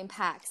fly in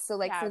packs. So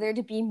like for there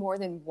to be more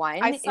than one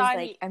is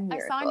like a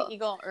miracle. I saw an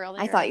eagle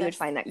earlier. I thought you would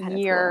find that kind of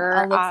cool.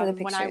 I'll look for the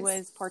pictures. When I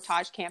was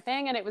portage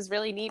camping, and it was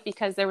really neat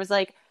because there was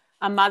like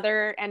a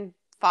mother and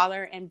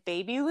father and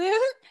baby loon,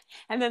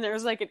 and then there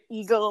was like an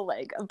eagle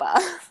like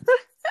above.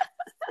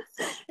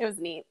 It was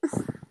neat.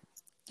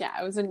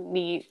 Yeah, it was a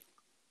neat.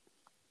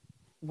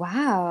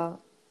 Wow.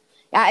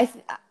 Yeah,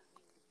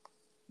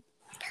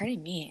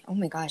 pardon me. Oh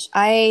my gosh.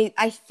 I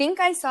think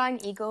I saw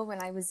an eagle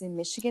when I was in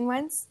Michigan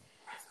once.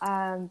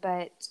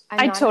 But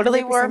I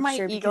totally wore my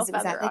eagle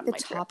feather at like the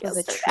top of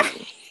a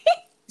tree.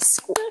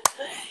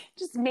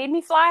 Just made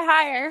me fly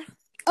higher.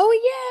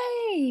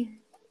 Oh, yay.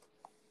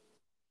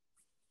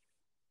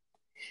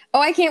 Oh,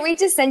 I can't wait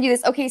to send you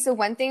this. Okay, so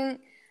one thing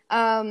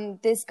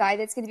this guy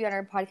that's going to be on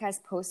our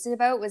podcast posted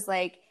about was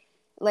like,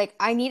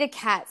 I need a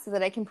cat so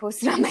that I can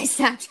post it on my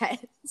Snapchat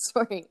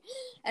story.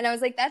 And I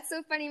was like, that's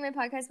so funny. My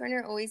podcast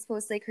partner always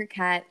posts like her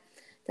cat,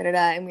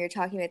 and we were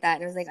talking about that.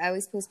 And I was like, I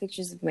always post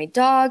pictures of my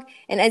dog.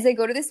 And as I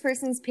go to this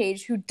person's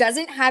page who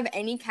doesn't have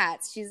any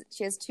cats,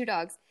 she has 2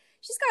 dogs.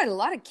 She's got a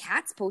lot of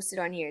cats posted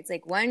on here. It's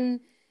like one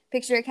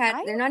picture of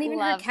cat. They're not even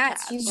her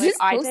cats. She's just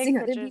posting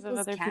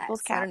other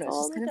people's cats. I don't know. It's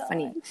just kind of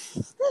funny.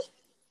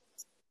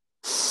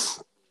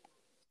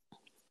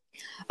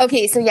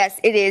 Okay, so yes,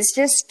 it is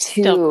just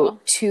two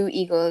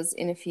eagles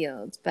in a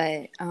field,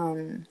 but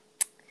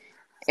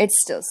it's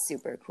still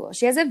super cool.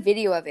 She has a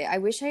video of it. I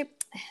wish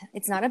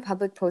it's not a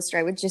public poster.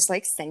 I would just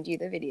like send you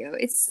the video.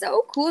 It's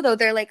so cool though.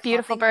 They're like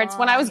beautiful birds.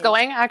 When I was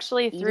going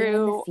actually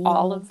through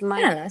all of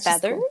my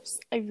feathers, cool.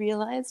 I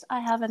realized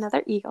I have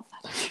another eagle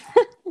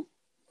feather.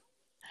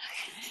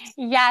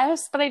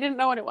 Yes, but I didn't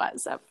know what it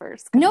was at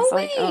first. No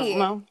way.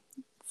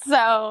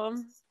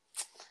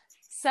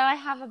 So I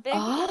have a big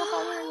eagle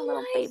feather and a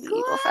little baby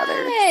eagle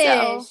feather.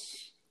 So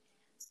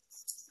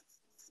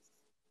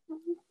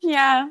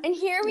yeah. And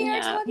here we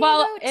are talking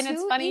about and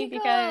it's funny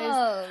eagles.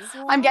 Because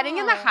I'm getting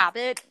in the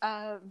habit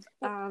of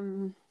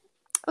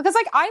because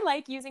like I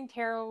like using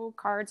tarot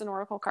cards and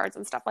oracle cards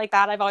and stuff like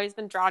that. I've always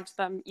been drawn to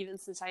them even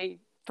since I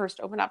first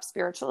opened up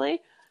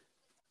spiritually.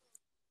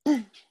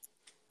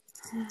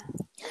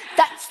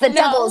 That's the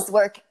devil's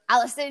work,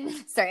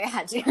 Allison. Sorry, I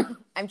had to.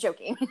 I'm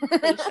joking.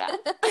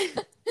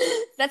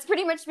 That's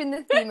pretty much been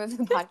the theme of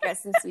the podcast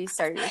since we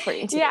started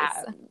recording today.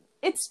 Yeah, so.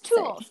 It's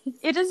tool.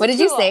 It is. What did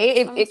you say?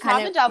 It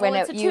kind of devil, went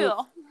out. It's a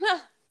tool.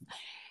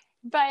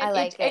 But I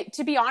like it.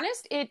 To be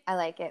honest, I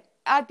like it.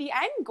 The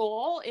end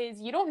goal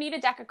is you don't need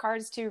a deck of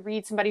cards to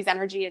read somebody's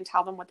energy and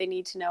tell them what they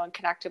need to know and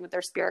connect them with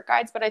their spirit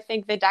guides. But I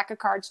think the deck of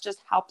cards just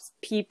helps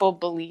people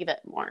believe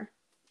it more,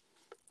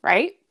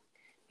 right?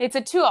 It's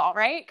a tool,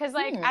 right? Because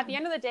like at the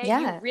end of the day,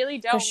 you really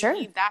don't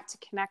need that to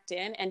connect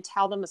in and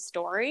tell them a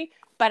story.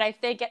 But I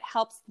think it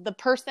helps the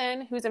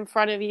person who's in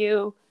front of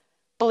you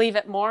believe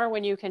it more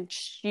when you can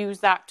use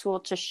that tool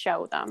to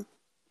show them.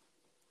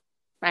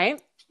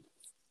 Right?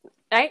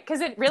 Right?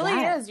 Because it really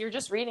is. You're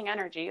just reading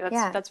energy.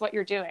 That's what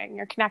you're doing.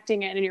 You're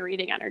connecting it and you're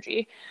reading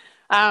energy.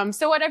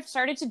 So what I've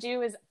started to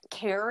do is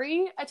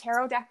carry a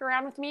tarot deck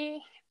around with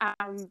me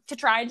to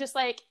try and just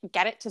like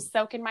get it to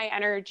soak in my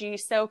energy,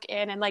 soak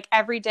in. And like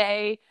every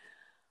day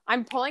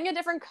I'm pulling a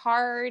different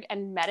card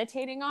and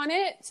meditating on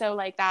it. So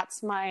like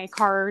that's my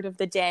card of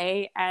the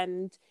day.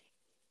 And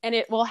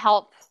it will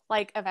help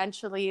like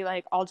eventually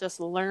like I'll just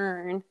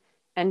learn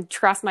and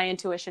trust my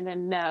intuition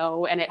and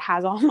know. And it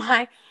has all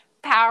my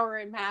power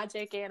and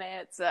magic in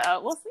it. So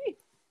we'll see.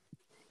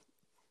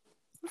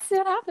 Let's see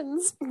what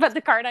happens. But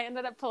the card I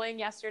ended up pulling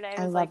yesterday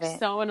was like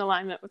so in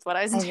alignment with what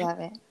I was doing. I love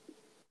it.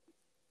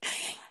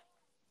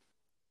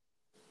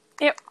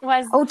 It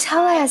was. Oh,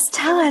 tell us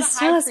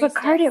what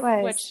card it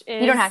was. Which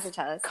is you don't have to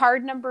tell us.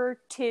 Card number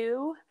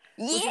 2.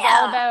 Which is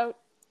all about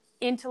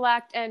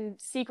intellect and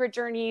secret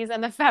journeys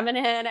and the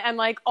feminine and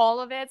like all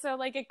of it. So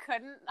like it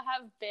couldn't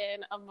have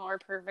been a more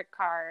perfect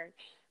card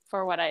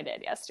for what I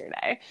did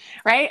yesterday.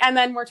 Right. And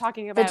then we're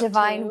talking about the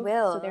divine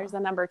will. So there's the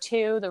number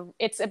 2.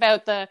 It's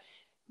about the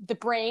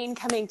brain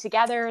coming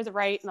together, the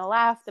right and the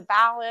left, the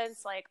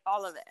balance, like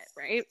all of it,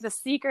 right? The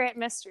secret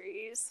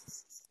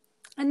mysteries.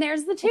 And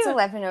there's the 2. It's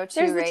 11:02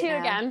 There's the right 2 now.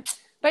 again.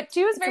 But 2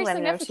 is very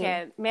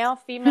significant. Male,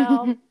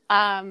 female,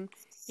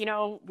 you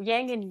know,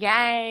 yin and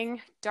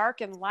yang,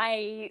 dark and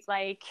light,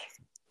 like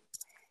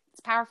it's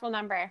a powerful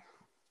number.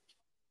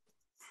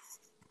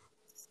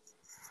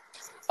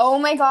 Oh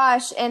my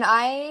gosh. And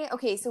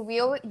so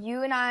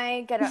you and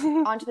I get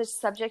onto the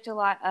subject a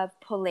lot of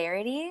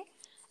polarity.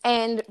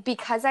 And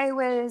because I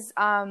was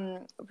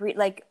kind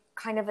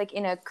of like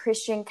in a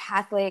Christian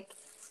Catholic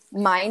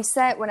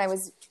mindset when I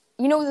was,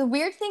 you know, the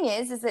weird thing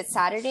is that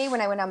Saturday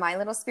when I went on my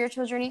little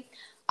spiritual journey,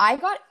 I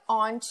got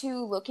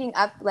onto looking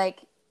up like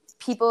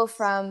people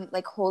from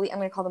like holy, I'm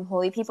going to call them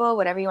holy people,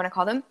 whatever you want to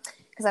call them,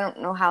 because I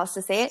don't know how else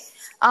to say it.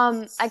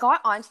 I got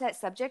onto that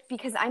subject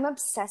because I'm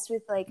obsessed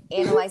with like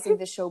analyzing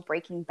the show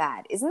Breaking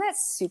Bad. Isn't that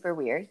super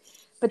weird?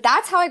 But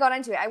that's how I got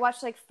into it. I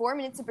watched like 4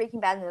 minutes of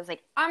Breaking Bad and I was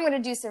like, I'm going to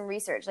do some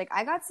research. Like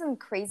I got some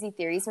crazy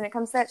theories when it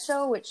comes to that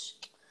show, which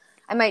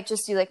I might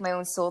just do like my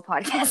own soul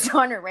podcast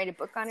on or write a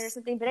book on it or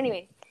something. But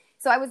anyway,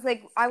 so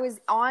I was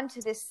on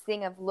to this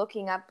thing of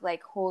looking up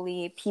like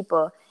holy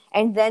people.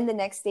 And then the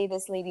next day,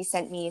 this lady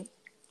sent me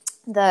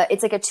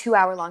it's like a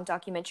 2-hour long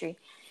documentary.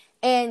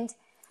 And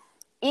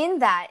in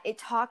that, it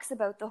talks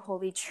about the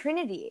Holy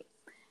Trinity.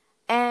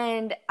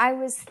 And I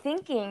was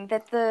thinking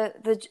that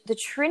the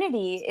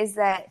Trinity is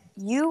that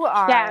you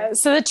are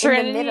so the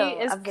Trinity in the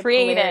middle is of the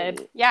created.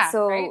 polarity. Yeah,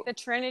 so right? The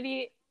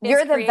Trinity is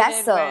you're the created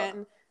vessel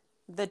when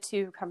the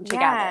 2 come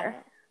together.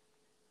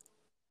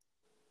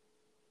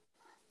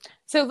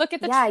 So look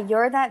at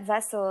you're that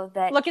vessel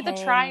that look at the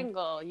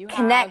triangle. You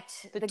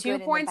connect have the 2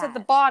 points at the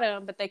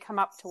bottom, but they come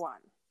up to 1.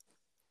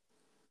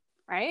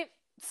 Right?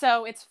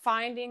 So it's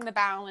finding the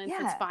balance.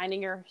 It's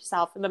finding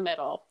yourself in the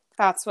middle.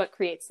 That's what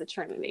creates the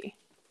Trinity.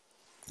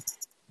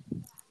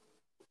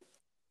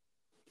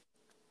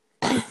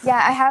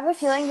 Yeah, I have a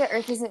feeling the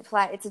Earth isn't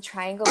flat. It's a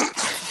triangle.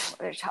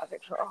 There's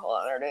topic for a whole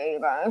other day,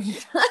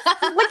 guys.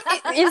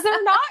 Like, is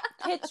there not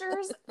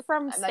pictures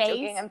from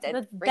space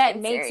that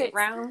makes it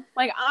round?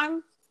 Like,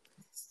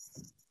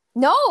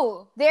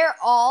 No, they're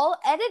all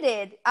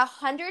edited.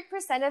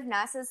 100% of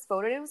NASA's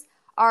photos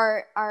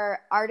are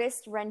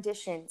artist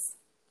renditions.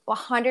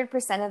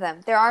 100% of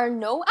them. There are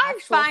no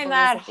actual I find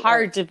that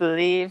hard to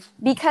believe.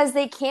 Because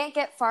they can't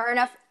get far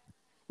enough.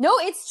 No,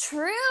 it's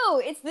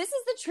true. This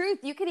is the truth.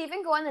 You could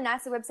even go on the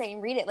NASA website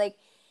and read it.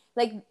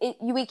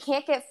 We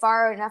can't get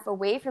far enough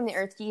away from the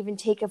Earth to even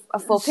take a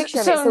full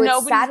picture of it. So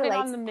it's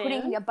satellites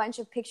putting a bunch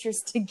of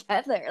pictures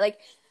together. Like,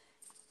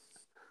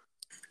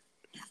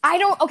 I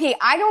don't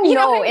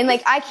know. And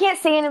like, I can't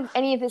say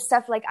any of this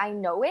stuff like I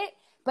know it,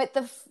 but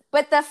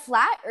the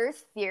flat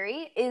Earth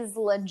theory is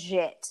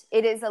legit.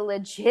 It is a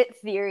legit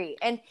theory.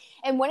 And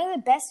one of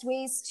the best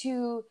ways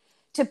to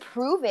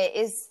prove it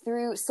is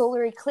through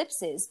solar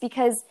eclipses,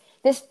 because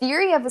the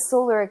theory of a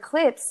solar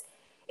eclipse,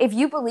 if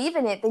you believe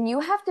in it, then you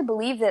have to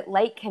believe that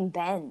light can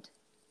bend.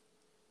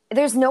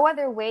 There's no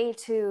other way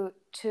to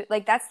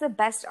like, that's the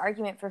best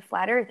argument for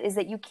flat Earth, is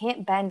that you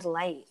can't bend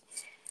light.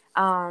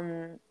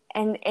 And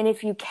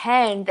if you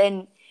can,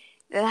 then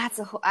that's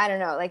I don't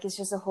know, like, it's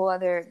just a whole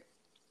other,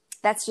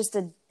 that's just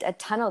a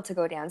tunnel to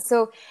go down.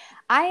 So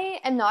I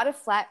am not a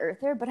flat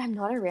earther, but I'm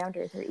not a round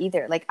earther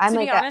either. Like, I'm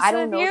like, I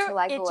don't know till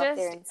I go up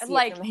there and see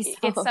it for myself.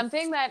 It's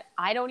something that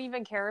I don't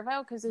even care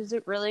about, because is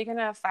it really going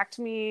to affect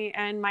me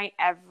and my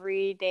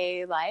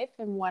everyday life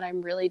and what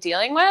I'm really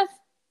dealing with?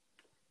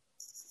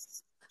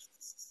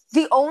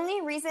 The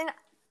only reason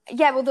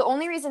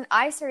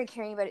I started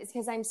caring about it is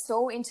because I'm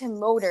so into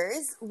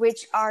motors,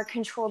 which are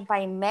controlled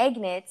by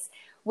magnets,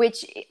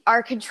 which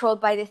are controlled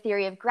by the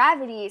theory of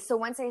gravity. So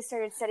once I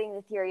started studying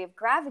the theory of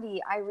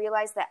gravity, I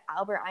realized that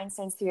Albert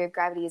Einstein's theory of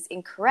gravity is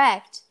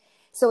incorrect.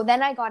 So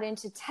then I got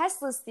into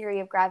Tesla's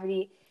theory of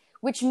gravity,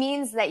 which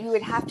means that you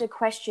would have to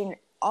question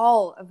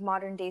all of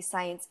modern day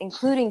science,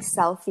 including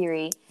cell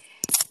theory.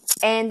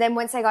 And then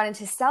once I got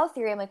into cell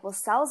theory, I'm like, well,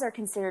 cells are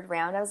considered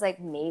round. I was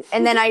like, maybe.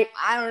 And then I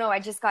don't know, I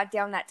just got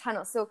down that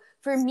tunnel. So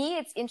for me,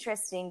 it's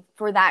interesting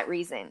for that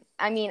reason.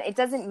 I mean, it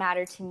doesn't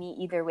matter to me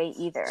either way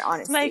either,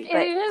 honestly. Like,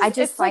 but I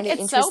just find it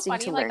interesting so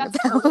funny. to like, learn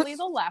that's about. totally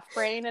the left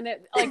brain. And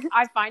it, like,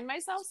 I find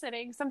myself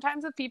sitting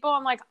sometimes with people,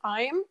 I'm like,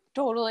 I am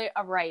totally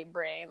a right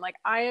brain. Like,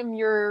 I am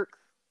your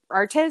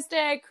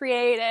artistic,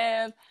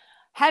 creative,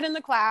 head in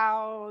the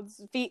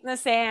clouds, feet in the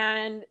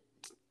sand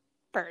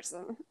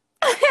person.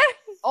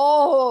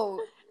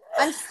 Oh,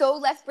 I'm so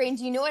left brain.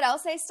 Do you know what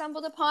else I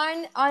stumbled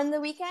upon on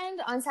the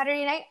weekend, on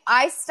Saturday night?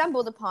 I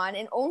stumbled upon,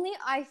 and of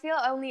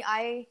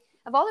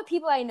all the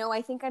people I know,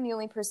 I think I'm the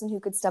only person who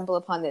could stumble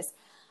upon this.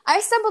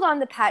 I stumbled on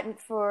the patent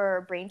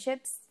for brain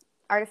chips,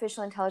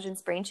 artificial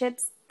intelligence brain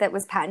chips, that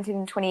was patented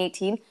in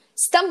 2018.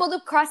 Stumbled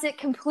across it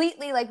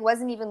completely, like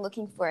wasn't even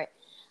looking for it.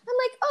 I'm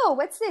like, oh,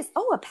 what's this?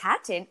 Oh, a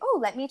patent. Oh,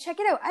 let me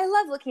check it out. I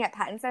love looking at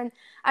patents. And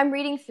I'm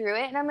reading through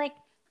it, and I'm like,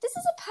 this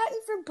is a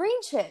patent for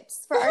brain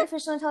chips, for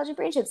artificial intelligent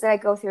brain chips. And I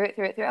go through it.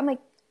 I'm like,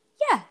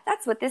 yeah,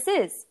 that's what this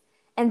is.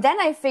 And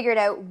then I figured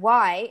out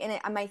why, and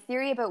my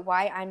theory about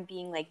why I'm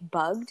being like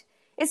bugged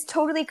is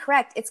totally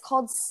correct. It's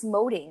called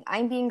smoting.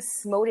 I'm being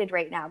smoted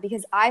right now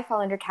because I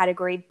fall under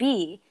category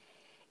B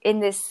in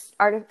this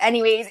art of,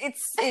 anyways,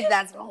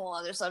 that's a whole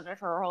other subject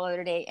for a whole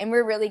other day. And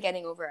we're really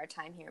getting over our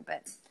time here,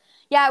 but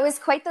yeah, it was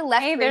quite the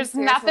left. Hey, there's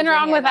nothing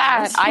wrong with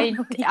that. I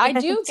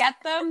do get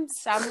them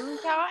sometimes.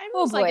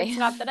 Oh boy. Like, it's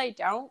not that I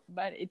don't,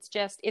 but it's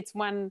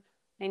when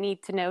I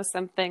need to know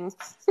something.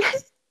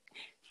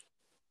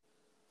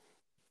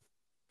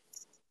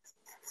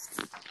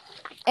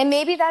 And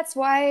maybe that's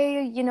why,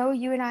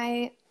 you and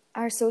I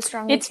are so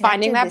strongly it's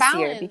finding that this balance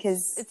year,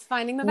 because it's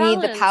finding the we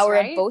balance, need the power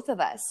right? of both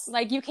of us.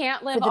 Like, you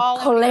can't live the all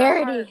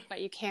polarity. over your heart,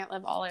 but you can't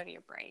live all over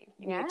your brain.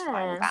 You need to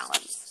find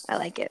balance. I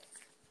like it.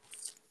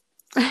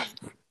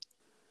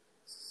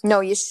 No,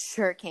 you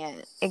sure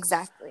can't.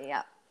 Exactly,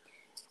 yeah.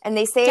 And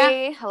they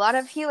say, a lot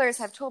of healers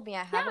have told me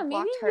I have a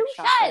blocked heart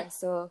chakra,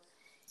 so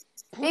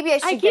maybe I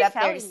should get up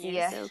there to see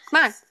you. So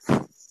come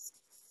on.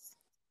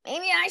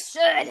 Maybe I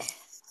should.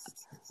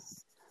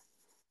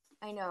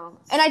 I know.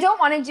 And I don't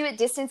want to do it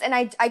distance, and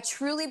I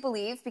truly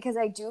believe, because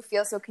I do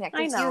feel so connected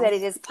to you, that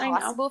it is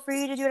possible for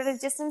you to do it at a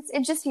distance.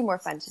 It'd just be more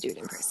fun to do it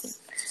in person.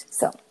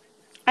 So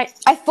I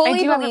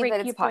fully believe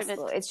that it's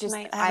possible. It's just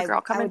I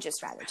would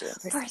just rather do it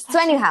in person. So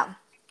anyhow.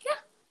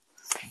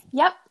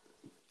 Yep.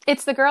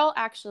 It's the girl,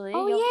 actually.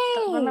 Oh,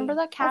 yay. Remember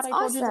that cat I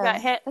told you that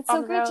got hit? That's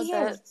so great to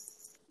hear.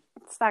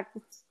 It's that...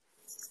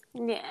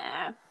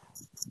 Yeah.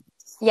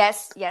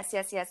 Yes.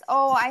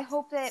 Oh, I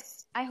hope that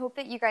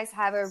you guys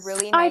have a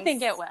really nice, I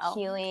think it will.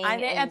 Healing,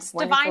 it's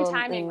divine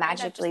timing,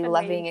 magically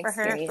loving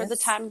experience. For the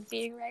time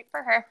being right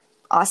for her.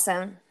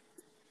 Awesome.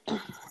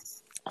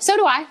 So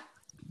do I.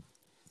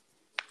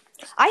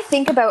 I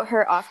think about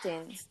her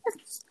often.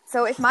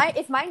 So if my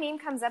name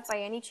comes up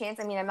by any chance,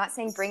 I mean, I'm not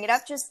saying bring it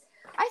up, just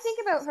I think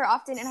about her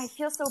often, and I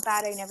feel so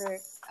bad I never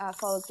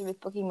followed through with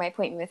booking my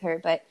appointment with her.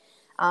 But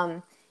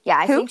yeah,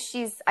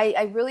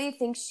 I really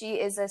think she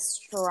is a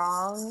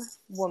strong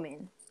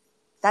woman.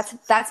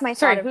 That's my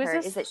thought of her,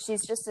 is that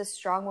she's just a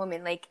strong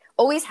woman, like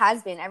always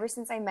has been ever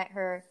since I met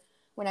her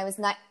when I was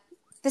not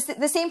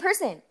the same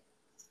person.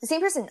 The same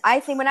person.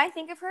 When I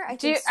think of her, I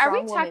think strong woman.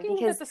 Are we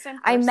talking about the same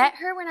person? I met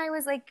her when I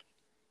was like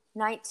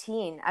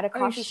 19 at a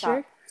coffee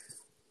shop.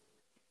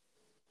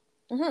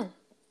 Mm-hmm.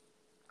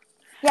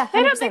 Yeah, 100%.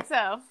 I don't think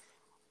so.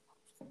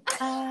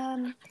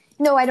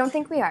 No, I don't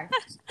think we are.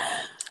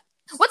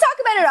 We'll talk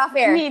about it off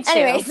air. Me too.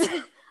 Anyways,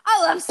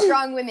 I love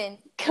strong women.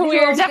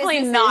 We're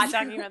definitely not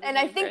talking about the and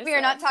same I think person. we are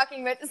not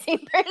talking about the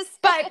same person.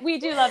 But we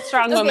do love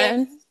strong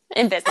women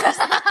in business.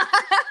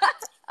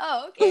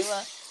 Oh, okay.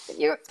 Well,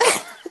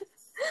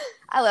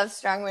 I love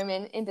strong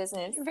women in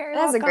business.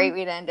 That's a great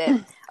way to end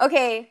it.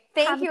 Okay.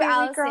 Thank you,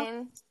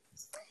 Allison.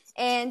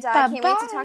 And I can't wait to talk